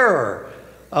raining terror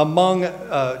among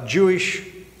Jewish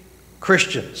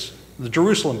Christians, the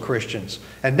Jerusalem Christians.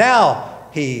 And now,"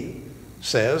 he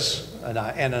says,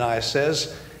 Ananias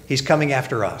says, "he's coming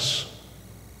after us."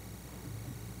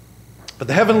 But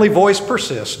the heavenly voice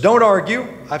persists. "Don't argue.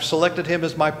 I've selected him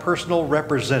as my personal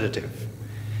representative."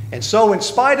 And so, in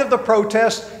spite of the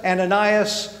protest,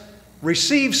 Ananias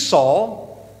receives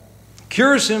Saul,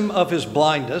 cures him of his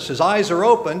blindness, his eyes are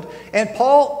opened, and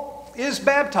Paul is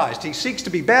baptized. He seeks to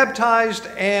be baptized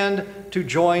and to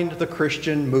join the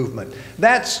Christian movement.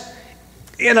 That's,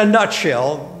 in a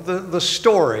nutshell, the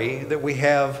story that we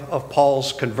have of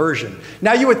Paul's conversion.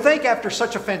 Now, you would think after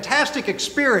such a fantastic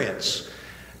experience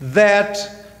that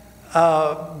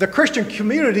the Christian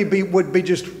community would be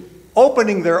just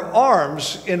opening their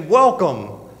arms in welcome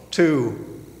to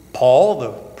Paul, the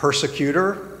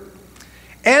persecutor.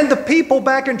 And the people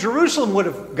back in Jerusalem would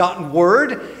have gotten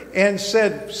word and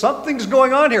said, "Something's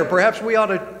going on here. Perhaps we ought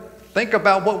to think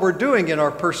about what we're doing in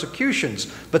our persecutions."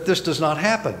 But this does not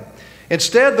happen.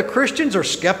 Instead, the Christians are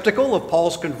skeptical of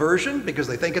Paul's conversion because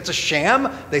they think it's a sham.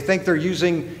 They think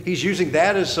he's using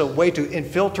that as a way to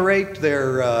infiltrate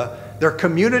their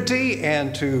community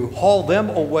and to haul them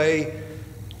away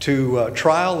to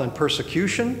trial and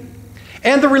persecution.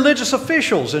 And the religious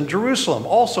officials in Jerusalem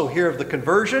also hear of the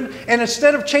conversion, and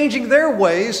instead of changing their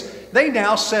ways, they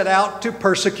now set out to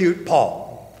persecute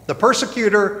Paul. The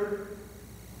persecutor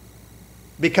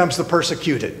becomes the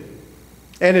persecuted.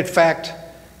 And in fact,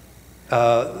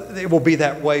 it will be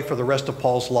that way for the rest of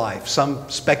Paul's life. Some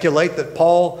speculate that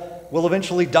Paul will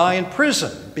eventually die in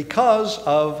prison because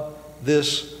of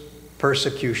this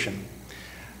persecution.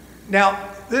 Now,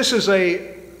 this is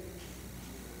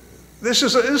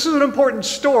an important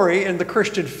story in the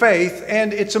Christian faith,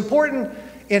 and it's important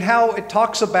in how it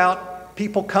talks about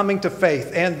people coming to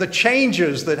faith and the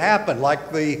changes that happen,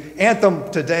 like the anthem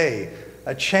today.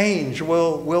 A change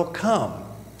will come.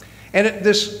 And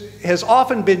this has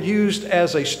often been used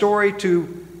as a story to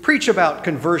preach about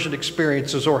conversion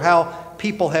experiences or how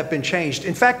people have been changed.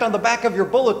 In fact, on the back of your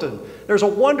bulletin, there's a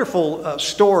wonderful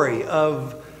story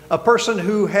of a person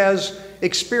who has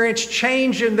experienced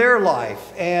change in their life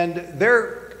and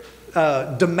their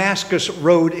Damascus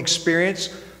Road experience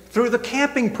through the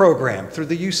camping program, through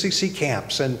the UCC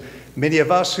camps. And many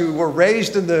of us who were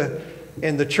raised in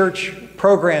the church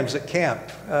programs at camp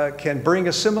can bring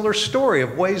a similar story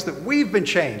of ways that we've been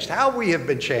changed, how we have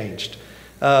been changed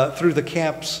through the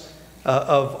camps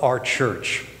of our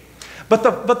church. But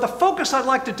the focus I'd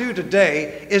like to do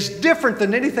today is different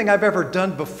than anything I've ever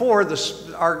done before.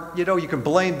 You can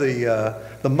blame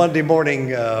the Monday morning.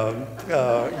 You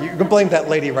can blame that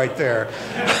lady right there.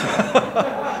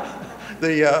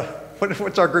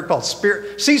 what's our group called?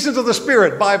 Seasons of the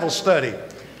Spirit Bible Study.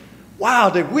 Wow,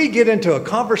 did we get into a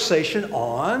conversation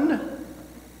on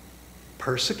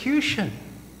persecution?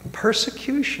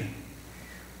 Persecution.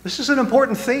 This is an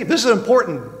important theme. This is an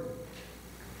important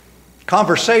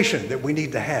conversation that we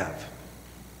need to have.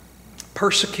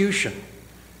 Persecution.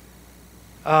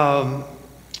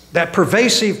 That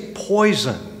pervasive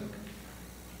poison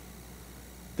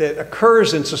that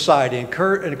occurs in society and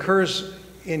occurs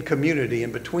in community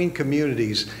and between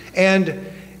communities. And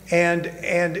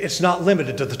it's not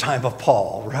limited to the time of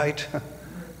Paul, right?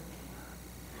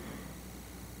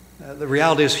 The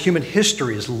reality is human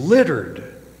history is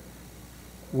littered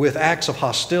with acts of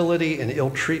hostility and ill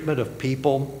treatment of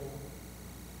people.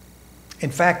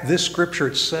 In fact, this scripture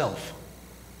itself,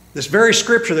 this very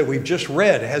scripture that we've just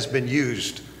read, has been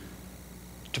used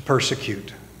to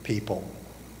persecute people.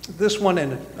 This one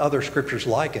and other scriptures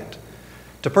like it.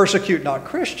 To persecute not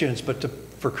Christians, but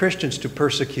for Christians to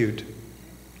persecute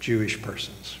Jewish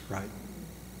persons, right?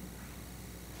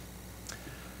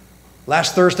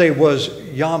 Last Thursday was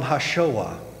Yom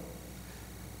HaShoah.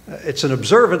 It's an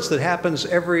observance that happens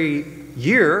every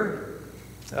year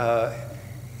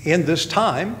in this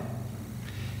time.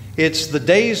 It's the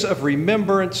days of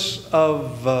remembrance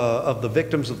of the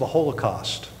victims of the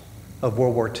Holocaust of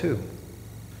World War II.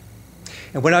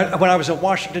 And when I was in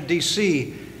Washington,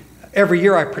 D.C., every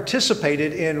year I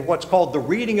participated in what's called the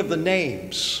reading of the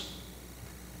names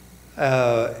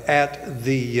at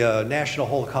the National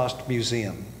Holocaust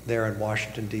Museum there in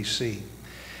Washington, D.C.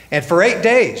 And for 8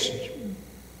 days,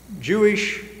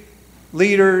 Jewish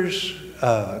leaders,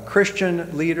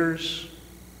 Christian leaders,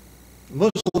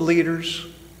 Muslim leaders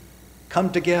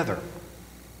come together.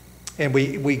 And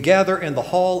we gather in the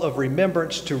Hall of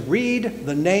Remembrance to read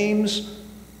the names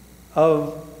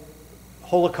of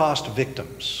Holocaust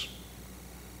victims.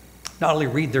 Not only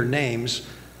read their names,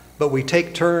 but we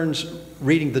take turns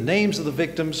reading the names of the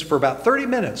victims for about 30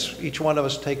 minutes. Each one of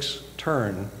us takes a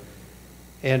turn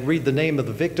and read the name of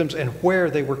the victims and where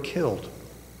they were killed.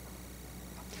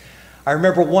 I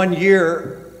remember one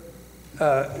year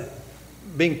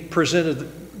being presented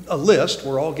a list.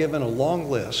 We're all given a long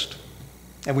list.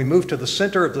 And we move to the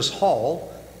center of this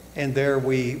hall, and there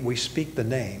we speak the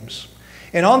names.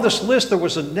 And on this list, there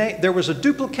was a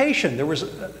duplication. There was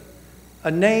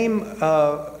a name,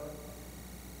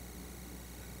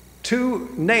 two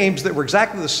names that were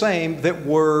exactly the same that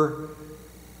were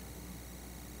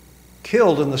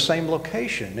killed in the same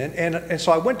location. And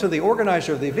so I went to the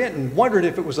organizer of the event and wondered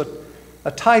if it was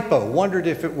a typo, wondered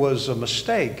if it was a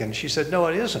mistake. And she said, no,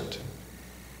 it isn't.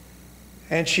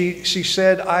 And she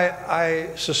said,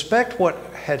 I suspect what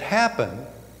had happened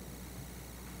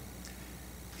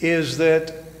is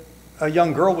that a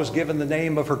young girl was given the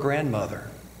name of her grandmother.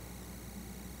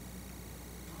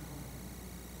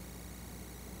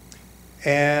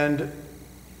 And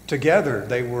together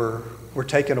they were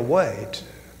taken away,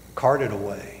 carted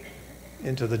away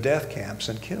into the death camps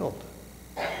and killed.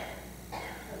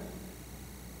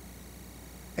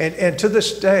 And to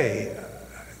this day,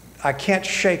 I can't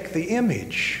shake the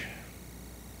image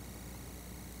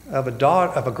of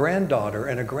a granddaughter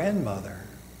and a grandmother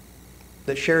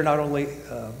that share not only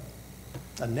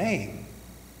a name,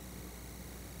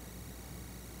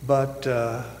 but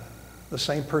the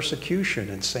same persecution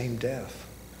and same death.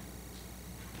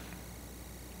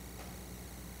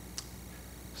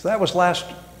 So that was last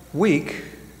week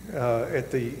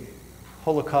at the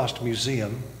Holocaust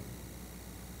Museum.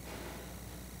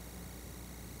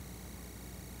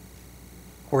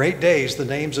 For 8 days, the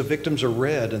names of victims are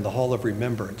read in the Hall of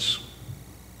Remembrance.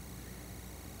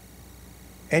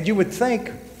 And you would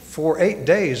think for 8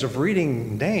 days of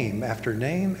reading name after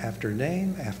name after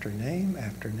name after name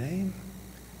after name,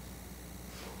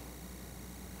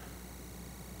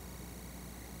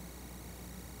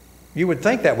 you would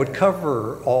think that would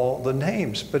cover all the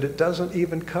names, but it doesn't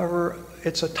even cover,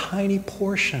 it's a tiny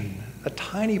portion, a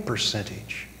tiny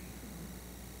percentage.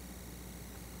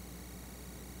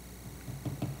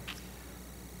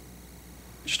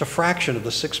 Just a fraction of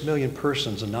the 6 million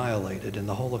persons annihilated in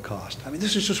the Holocaust. I mean,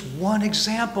 this is just one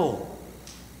example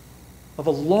of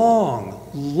a long,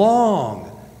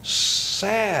 long,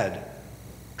 sad,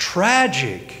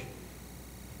 tragic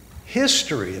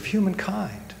history of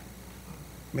humankind.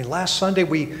 I mean, last Sunday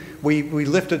we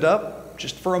lifted up,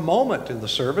 just for a moment in the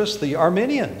service, the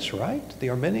Armenians, right? The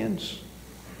Armenians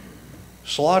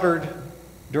slaughtered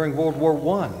during World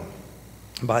War I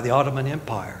by the Ottoman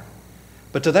Empire.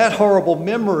 But to that horrible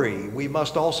memory, we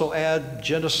must also add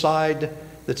genocide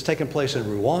that's taken place in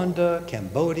Rwanda,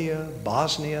 Cambodia,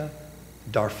 Bosnia,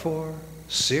 Darfur,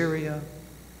 Syria,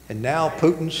 and now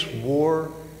Putin's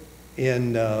war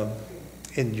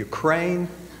in Ukraine,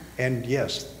 and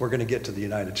yes, we're going to get to the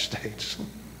United States.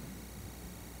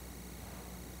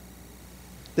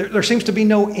 There seems to be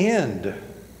no end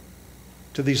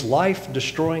to these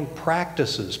life-destroying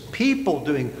practices, people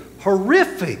doing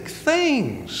horrific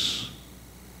things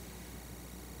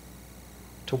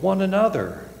to one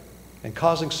another and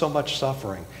causing so much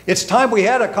suffering. It's time we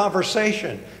had a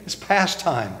conversation. It's past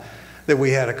time that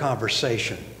we had a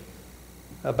conversation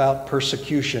about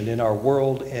persecution in our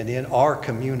world and in our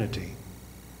community.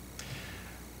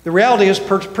 The reality is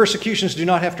persecutions do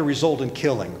not have to result in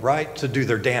killing, right, to do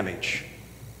their damage.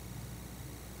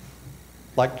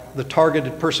 Like the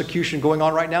targeted persecution going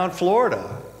on right now in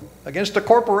Florida against a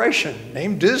corporation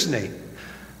named Disney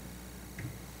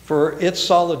for its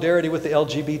solidarity with the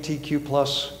LGBTQ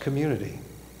plus community.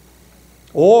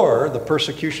 Or the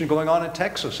persecution going on in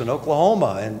Texas and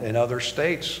Oklahoma and other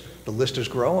states. The list is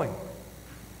growing.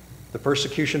 The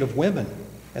persecution of women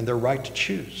and their right to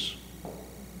choose.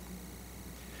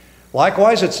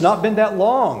 Likewise, it's not been that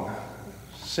long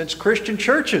since Christian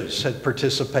churches had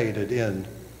participated in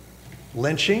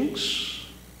lynchings,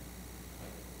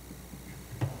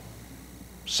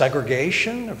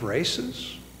 segregation of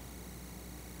races.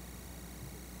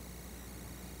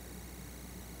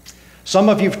 Some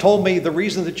of you have told me the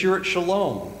reason that you're at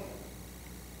Shalom,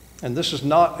 and this is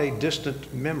not a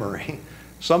distant memory,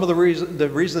 the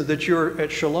reason that you're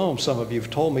at Shalom, some of you have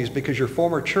told me, is because your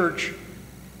former church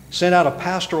sent out a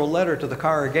pastoral letter to the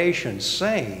congregation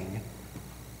saying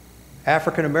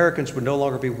African Americans would no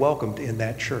longer be welcomed in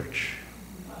that church.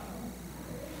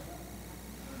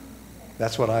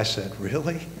 That's what I said.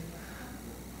 Really?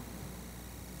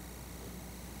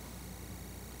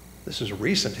 This is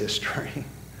recent history.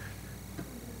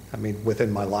 I mean,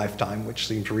 within my lifetime, which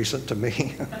seems recent to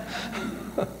me.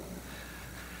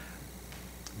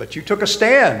 But you took a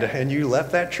stand and you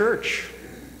left that church.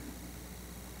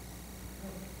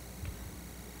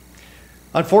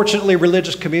 Unfortunately,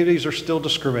 religious communities are still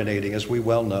discriminating, as we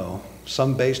well know,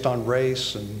 some based on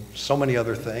race and so many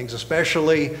other things,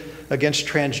 especially against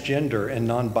transgender and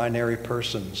non-binary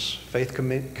persons. Faith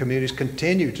communities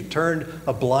continue to turn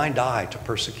a blind eye to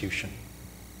persecution.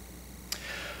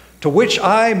 To which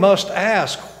I must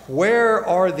ask, where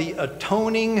are the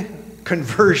atoning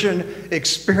conversion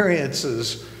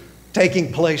experiences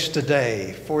taking place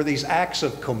today for these acts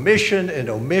of commission and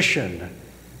omission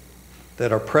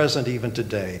that are present even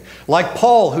today? Like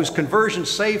Paul, whose conversion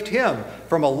saved him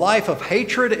from a life of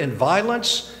hatred and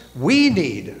violence, we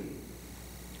need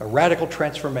a radical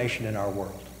transformation in our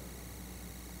world.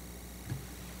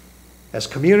 As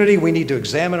community, we need to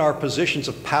examine our positions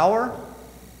of power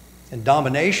and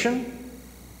domination,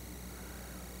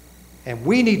 and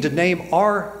we need to name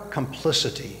our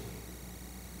complicity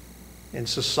in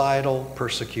societal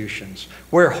persecutions.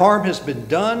 Where harm has been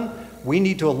done, we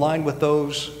need to align with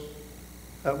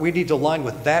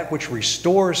that which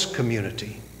restores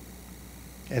community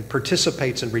and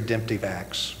participates in redemptive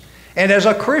acts. And as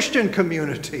a Christian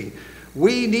community,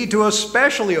 we need to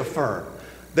especially affirm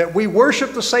that we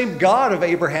worship the same God of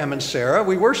Abraham and Sarah.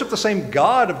 We worship the same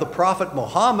God of the prophet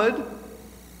Muhammad.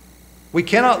 We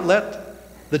cannot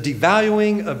let the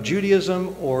devaluing of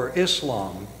Judaism or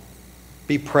Islam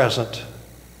be present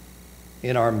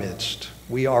in our midst.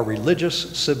 We are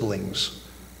religious siblings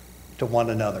to one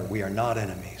another. We are not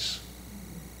enemies.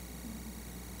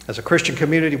 As a Christian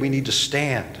community, we need to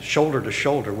stand shoulder to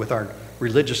shoulder with our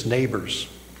religious neighbors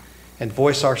and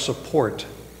voice our support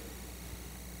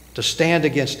to stand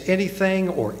against anything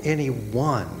or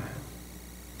anyone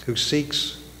who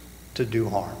seeks to do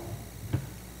harm.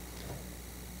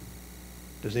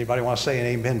 Does anybody want to say an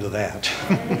amen to that?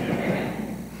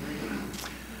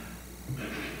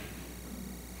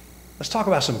 Let's talk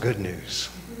about some good news.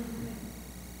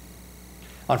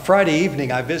 On Friday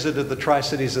evening, I visited the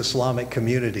Tri-Cities Islamic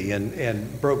community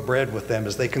and broke bread with them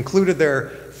as they concluded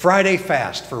their Friday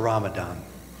fast for Ramadan.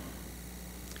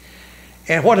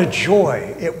 And what a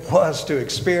joy it was to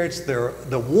experience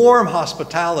the warm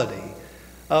hospitality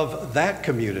of that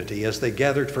community as they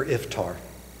gathered for iftar.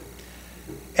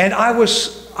 And I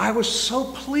was so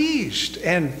pleased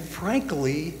and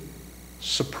frankly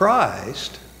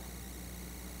surprised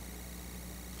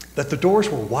that the doors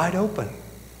were wide open.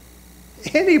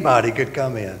 Anybody could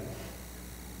come in.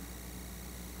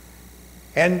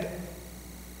 And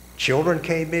children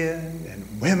came in,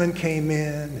 and women came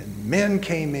in, and men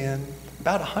came in.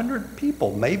 About 100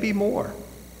 people, maybe more.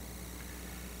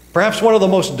 Perhaps one of the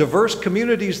most diverse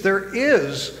communities there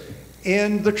is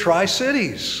in the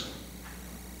Tri-Cities.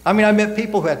 I mean, I met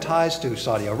people who had ties to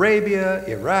Saudi Arabia,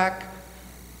 Iraq,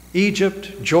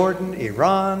 Egypt, Jordan,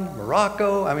 Iran,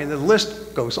 Morocco. I mean, the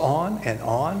list goes on and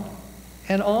on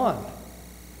and on.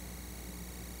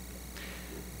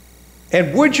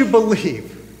 And would you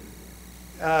believe,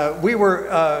 we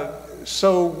were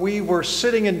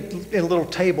sitting in little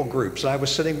table groups. I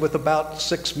was sitting with about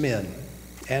 6 men.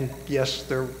 And yes,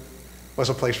 there was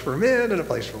a place for men and a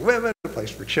place for women, a place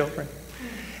for children.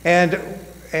 And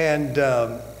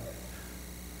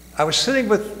I was sitting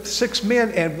with 6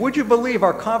 men, and would you believe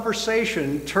our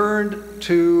conversation turned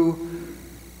to,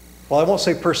 well, I won't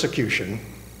say persecution,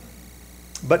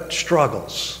 but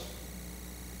struggles.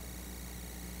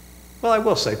 Well, I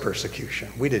will say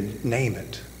persecution. We didn't name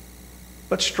it.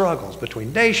 But struggles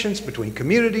between nations, between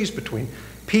communities, between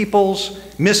peoples,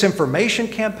 misinformation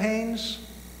campaigns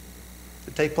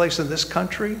that take place in this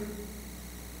country,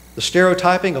 the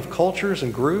stereotyping of cultures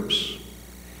and groups.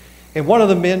 And one of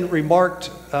the men remarked,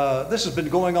 this has been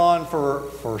going on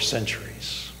for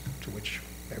centuries, to which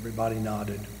everybody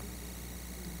nodded.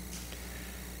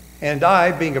 And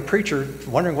I, being a preacher,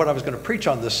 wondering what I was going to preach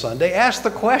on this Sunday, asked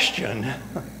the question,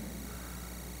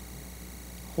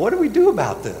 what do we do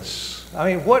about this?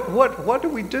 I mean, what do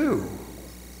we do?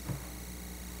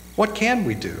 What can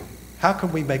we do? How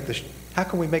can we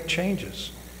make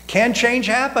changes? Can change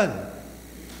happen?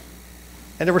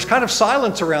 And there was kind of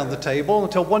silence around the table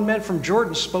until one man from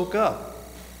Jordan spoke up.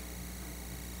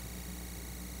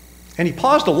 And he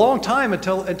paused a long time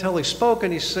until he spoke,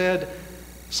 and he said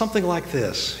something like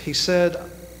this. He said,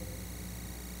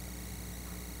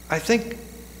 I think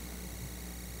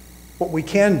what we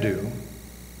can do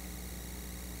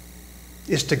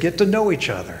is to get to know each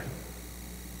other.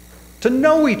 To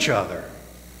know each other.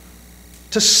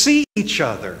 To see each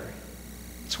other.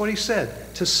 That's what he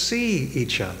said. To see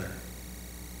each other.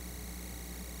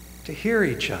 To hear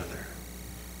each other.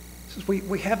 He says,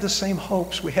 we have the same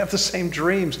hopes. We have the same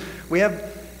dreams. We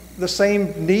have the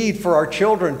same need for our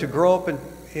children to grow up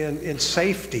in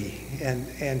safety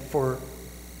and for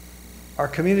our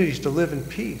communities to live in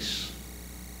peace.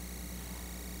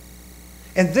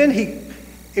 And then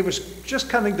it was just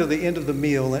coming to the end of the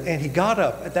meal, and he got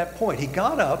up at that point. He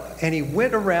got up and he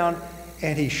went around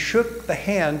and he shook the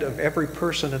hand of every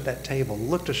person at that table,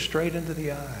 looked us straight into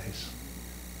the eyes.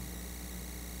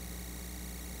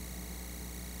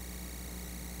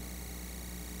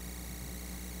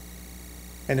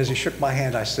 And as he shook my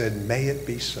hand, I said, may it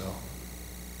be so.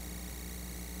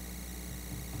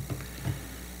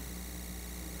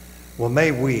 Well,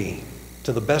 may we,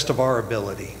 to the best of our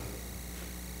ability,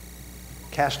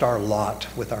 cast our lot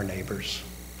with our neighbors,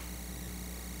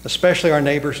 especially our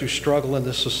neighbors who struggle in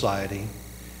this society.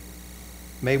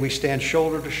 May we stand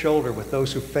shoulder to shoulder with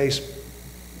those who face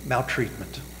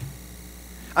maltreatment.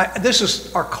 This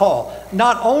is our call,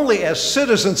 not only as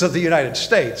citizens of the United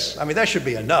States. I mean, that should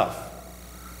be enough.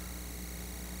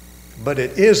 But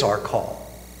it is our call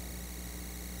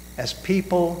as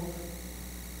people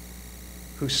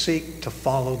who seek to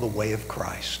follow the way of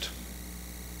Christ.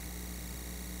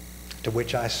 To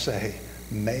which I say,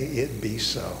 may it be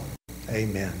so.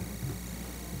 Amen.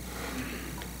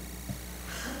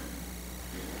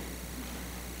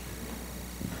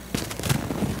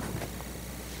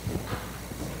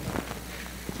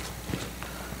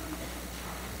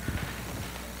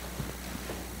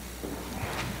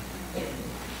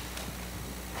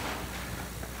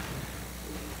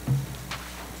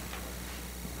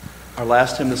 Our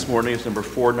last hymn this morning is number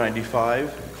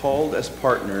 495, Called as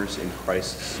Partners in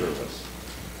Christ's Service.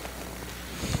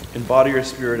 In body or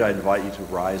spirit, I invite you to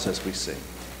rise as we sing.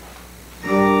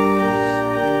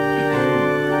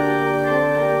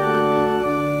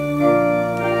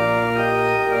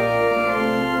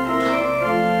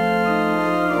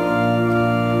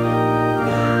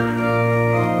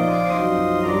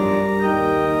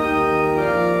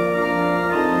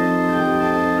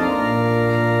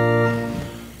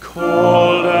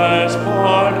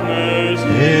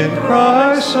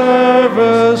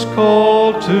 Service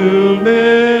called to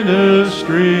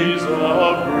ministries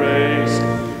of grace,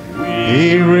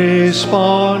 we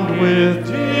respond with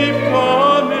deep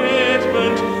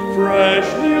commitment, fresh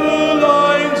new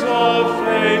lines of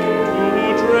faith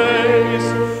to trace.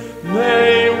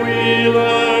 May we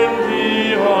learn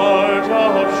the art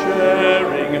of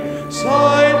sharing,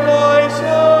 side by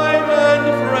side and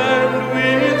friend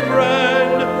with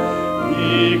friend,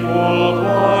 equal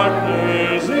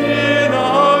partners in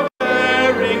our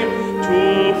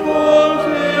to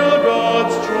fulfill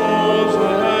God's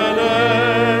chosen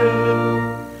end.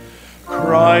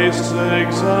 Christ's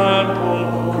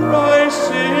example, Christ's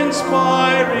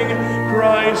inspiring,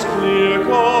 Christ's clear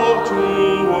call to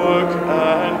work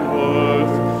and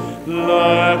worth.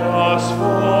 Let us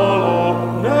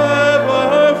follow.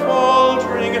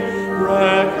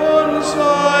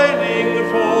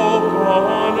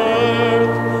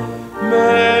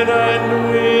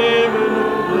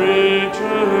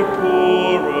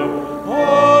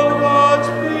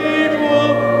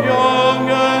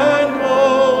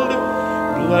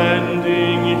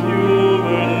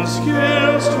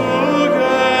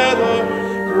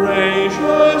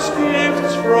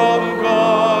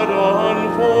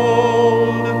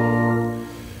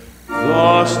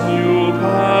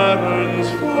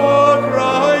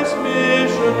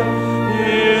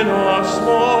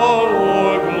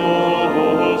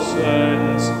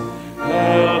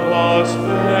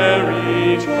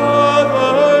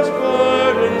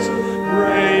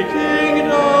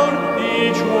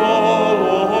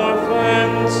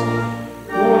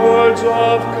 Words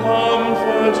of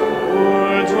comfort,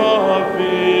 words of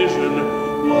vision,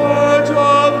 words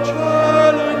of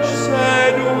challenge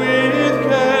said with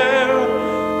care,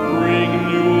 bring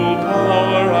new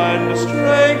power and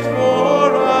strength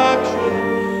for action,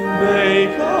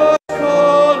 make us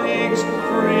colleagues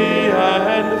free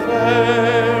and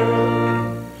fair.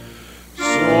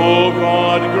 So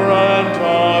God grant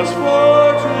us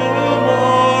for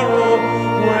tomorrow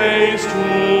ways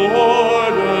to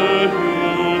order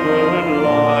human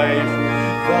life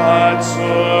that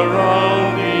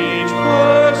surround each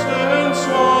person's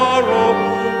sorrow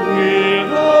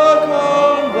with a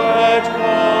calm that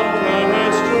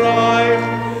conquers strife.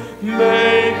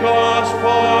 Make us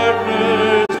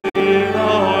partners in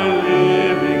our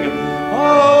living,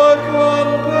 our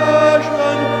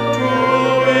compassion to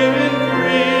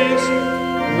increase,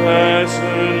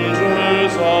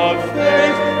 messengers of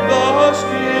faith, thus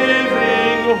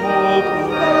giving hope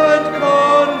and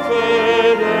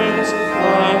confidence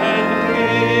and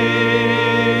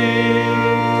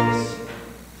peace.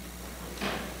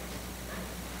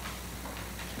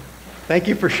 Thank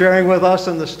you for sharing with us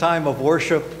in this time of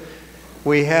worship.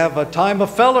 We have a time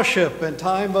of fellowship and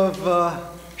time of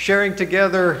sharing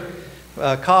together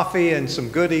coffee and some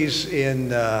goodies in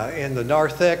the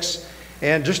narthex.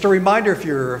 And just a reminder, if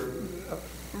you're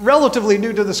relatively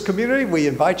new to this community, we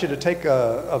invite you to take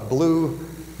a blue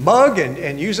mug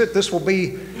and use it. This will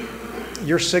be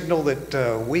your signal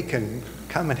that we can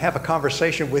come and have a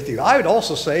conversation with you. I would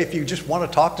also say if you just want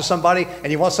to talk to somebody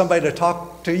and you want somebody to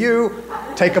talk to you,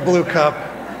 take a blue cup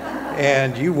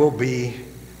and you will be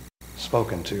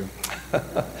spoken to.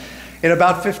 In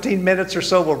about 15 minutes or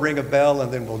so, we'll ring a bell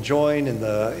and then we'll join in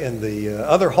the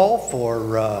other hall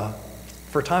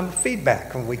for time of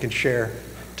feedback when we can share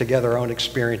together our own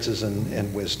experiences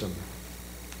and wisdom.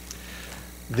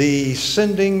 The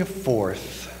sending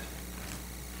forth.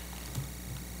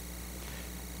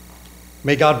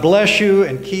 May God bless you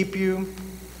and keep you.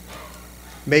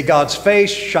 May God's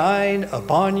face shine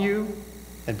upon you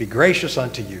and be gracious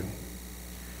unto you.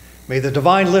 May the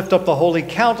divine lift up the holy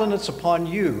countenance upon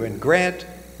you and grant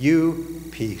you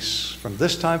peace from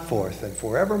this time forth and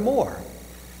forevermore.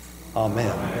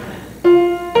 Amen. Amen.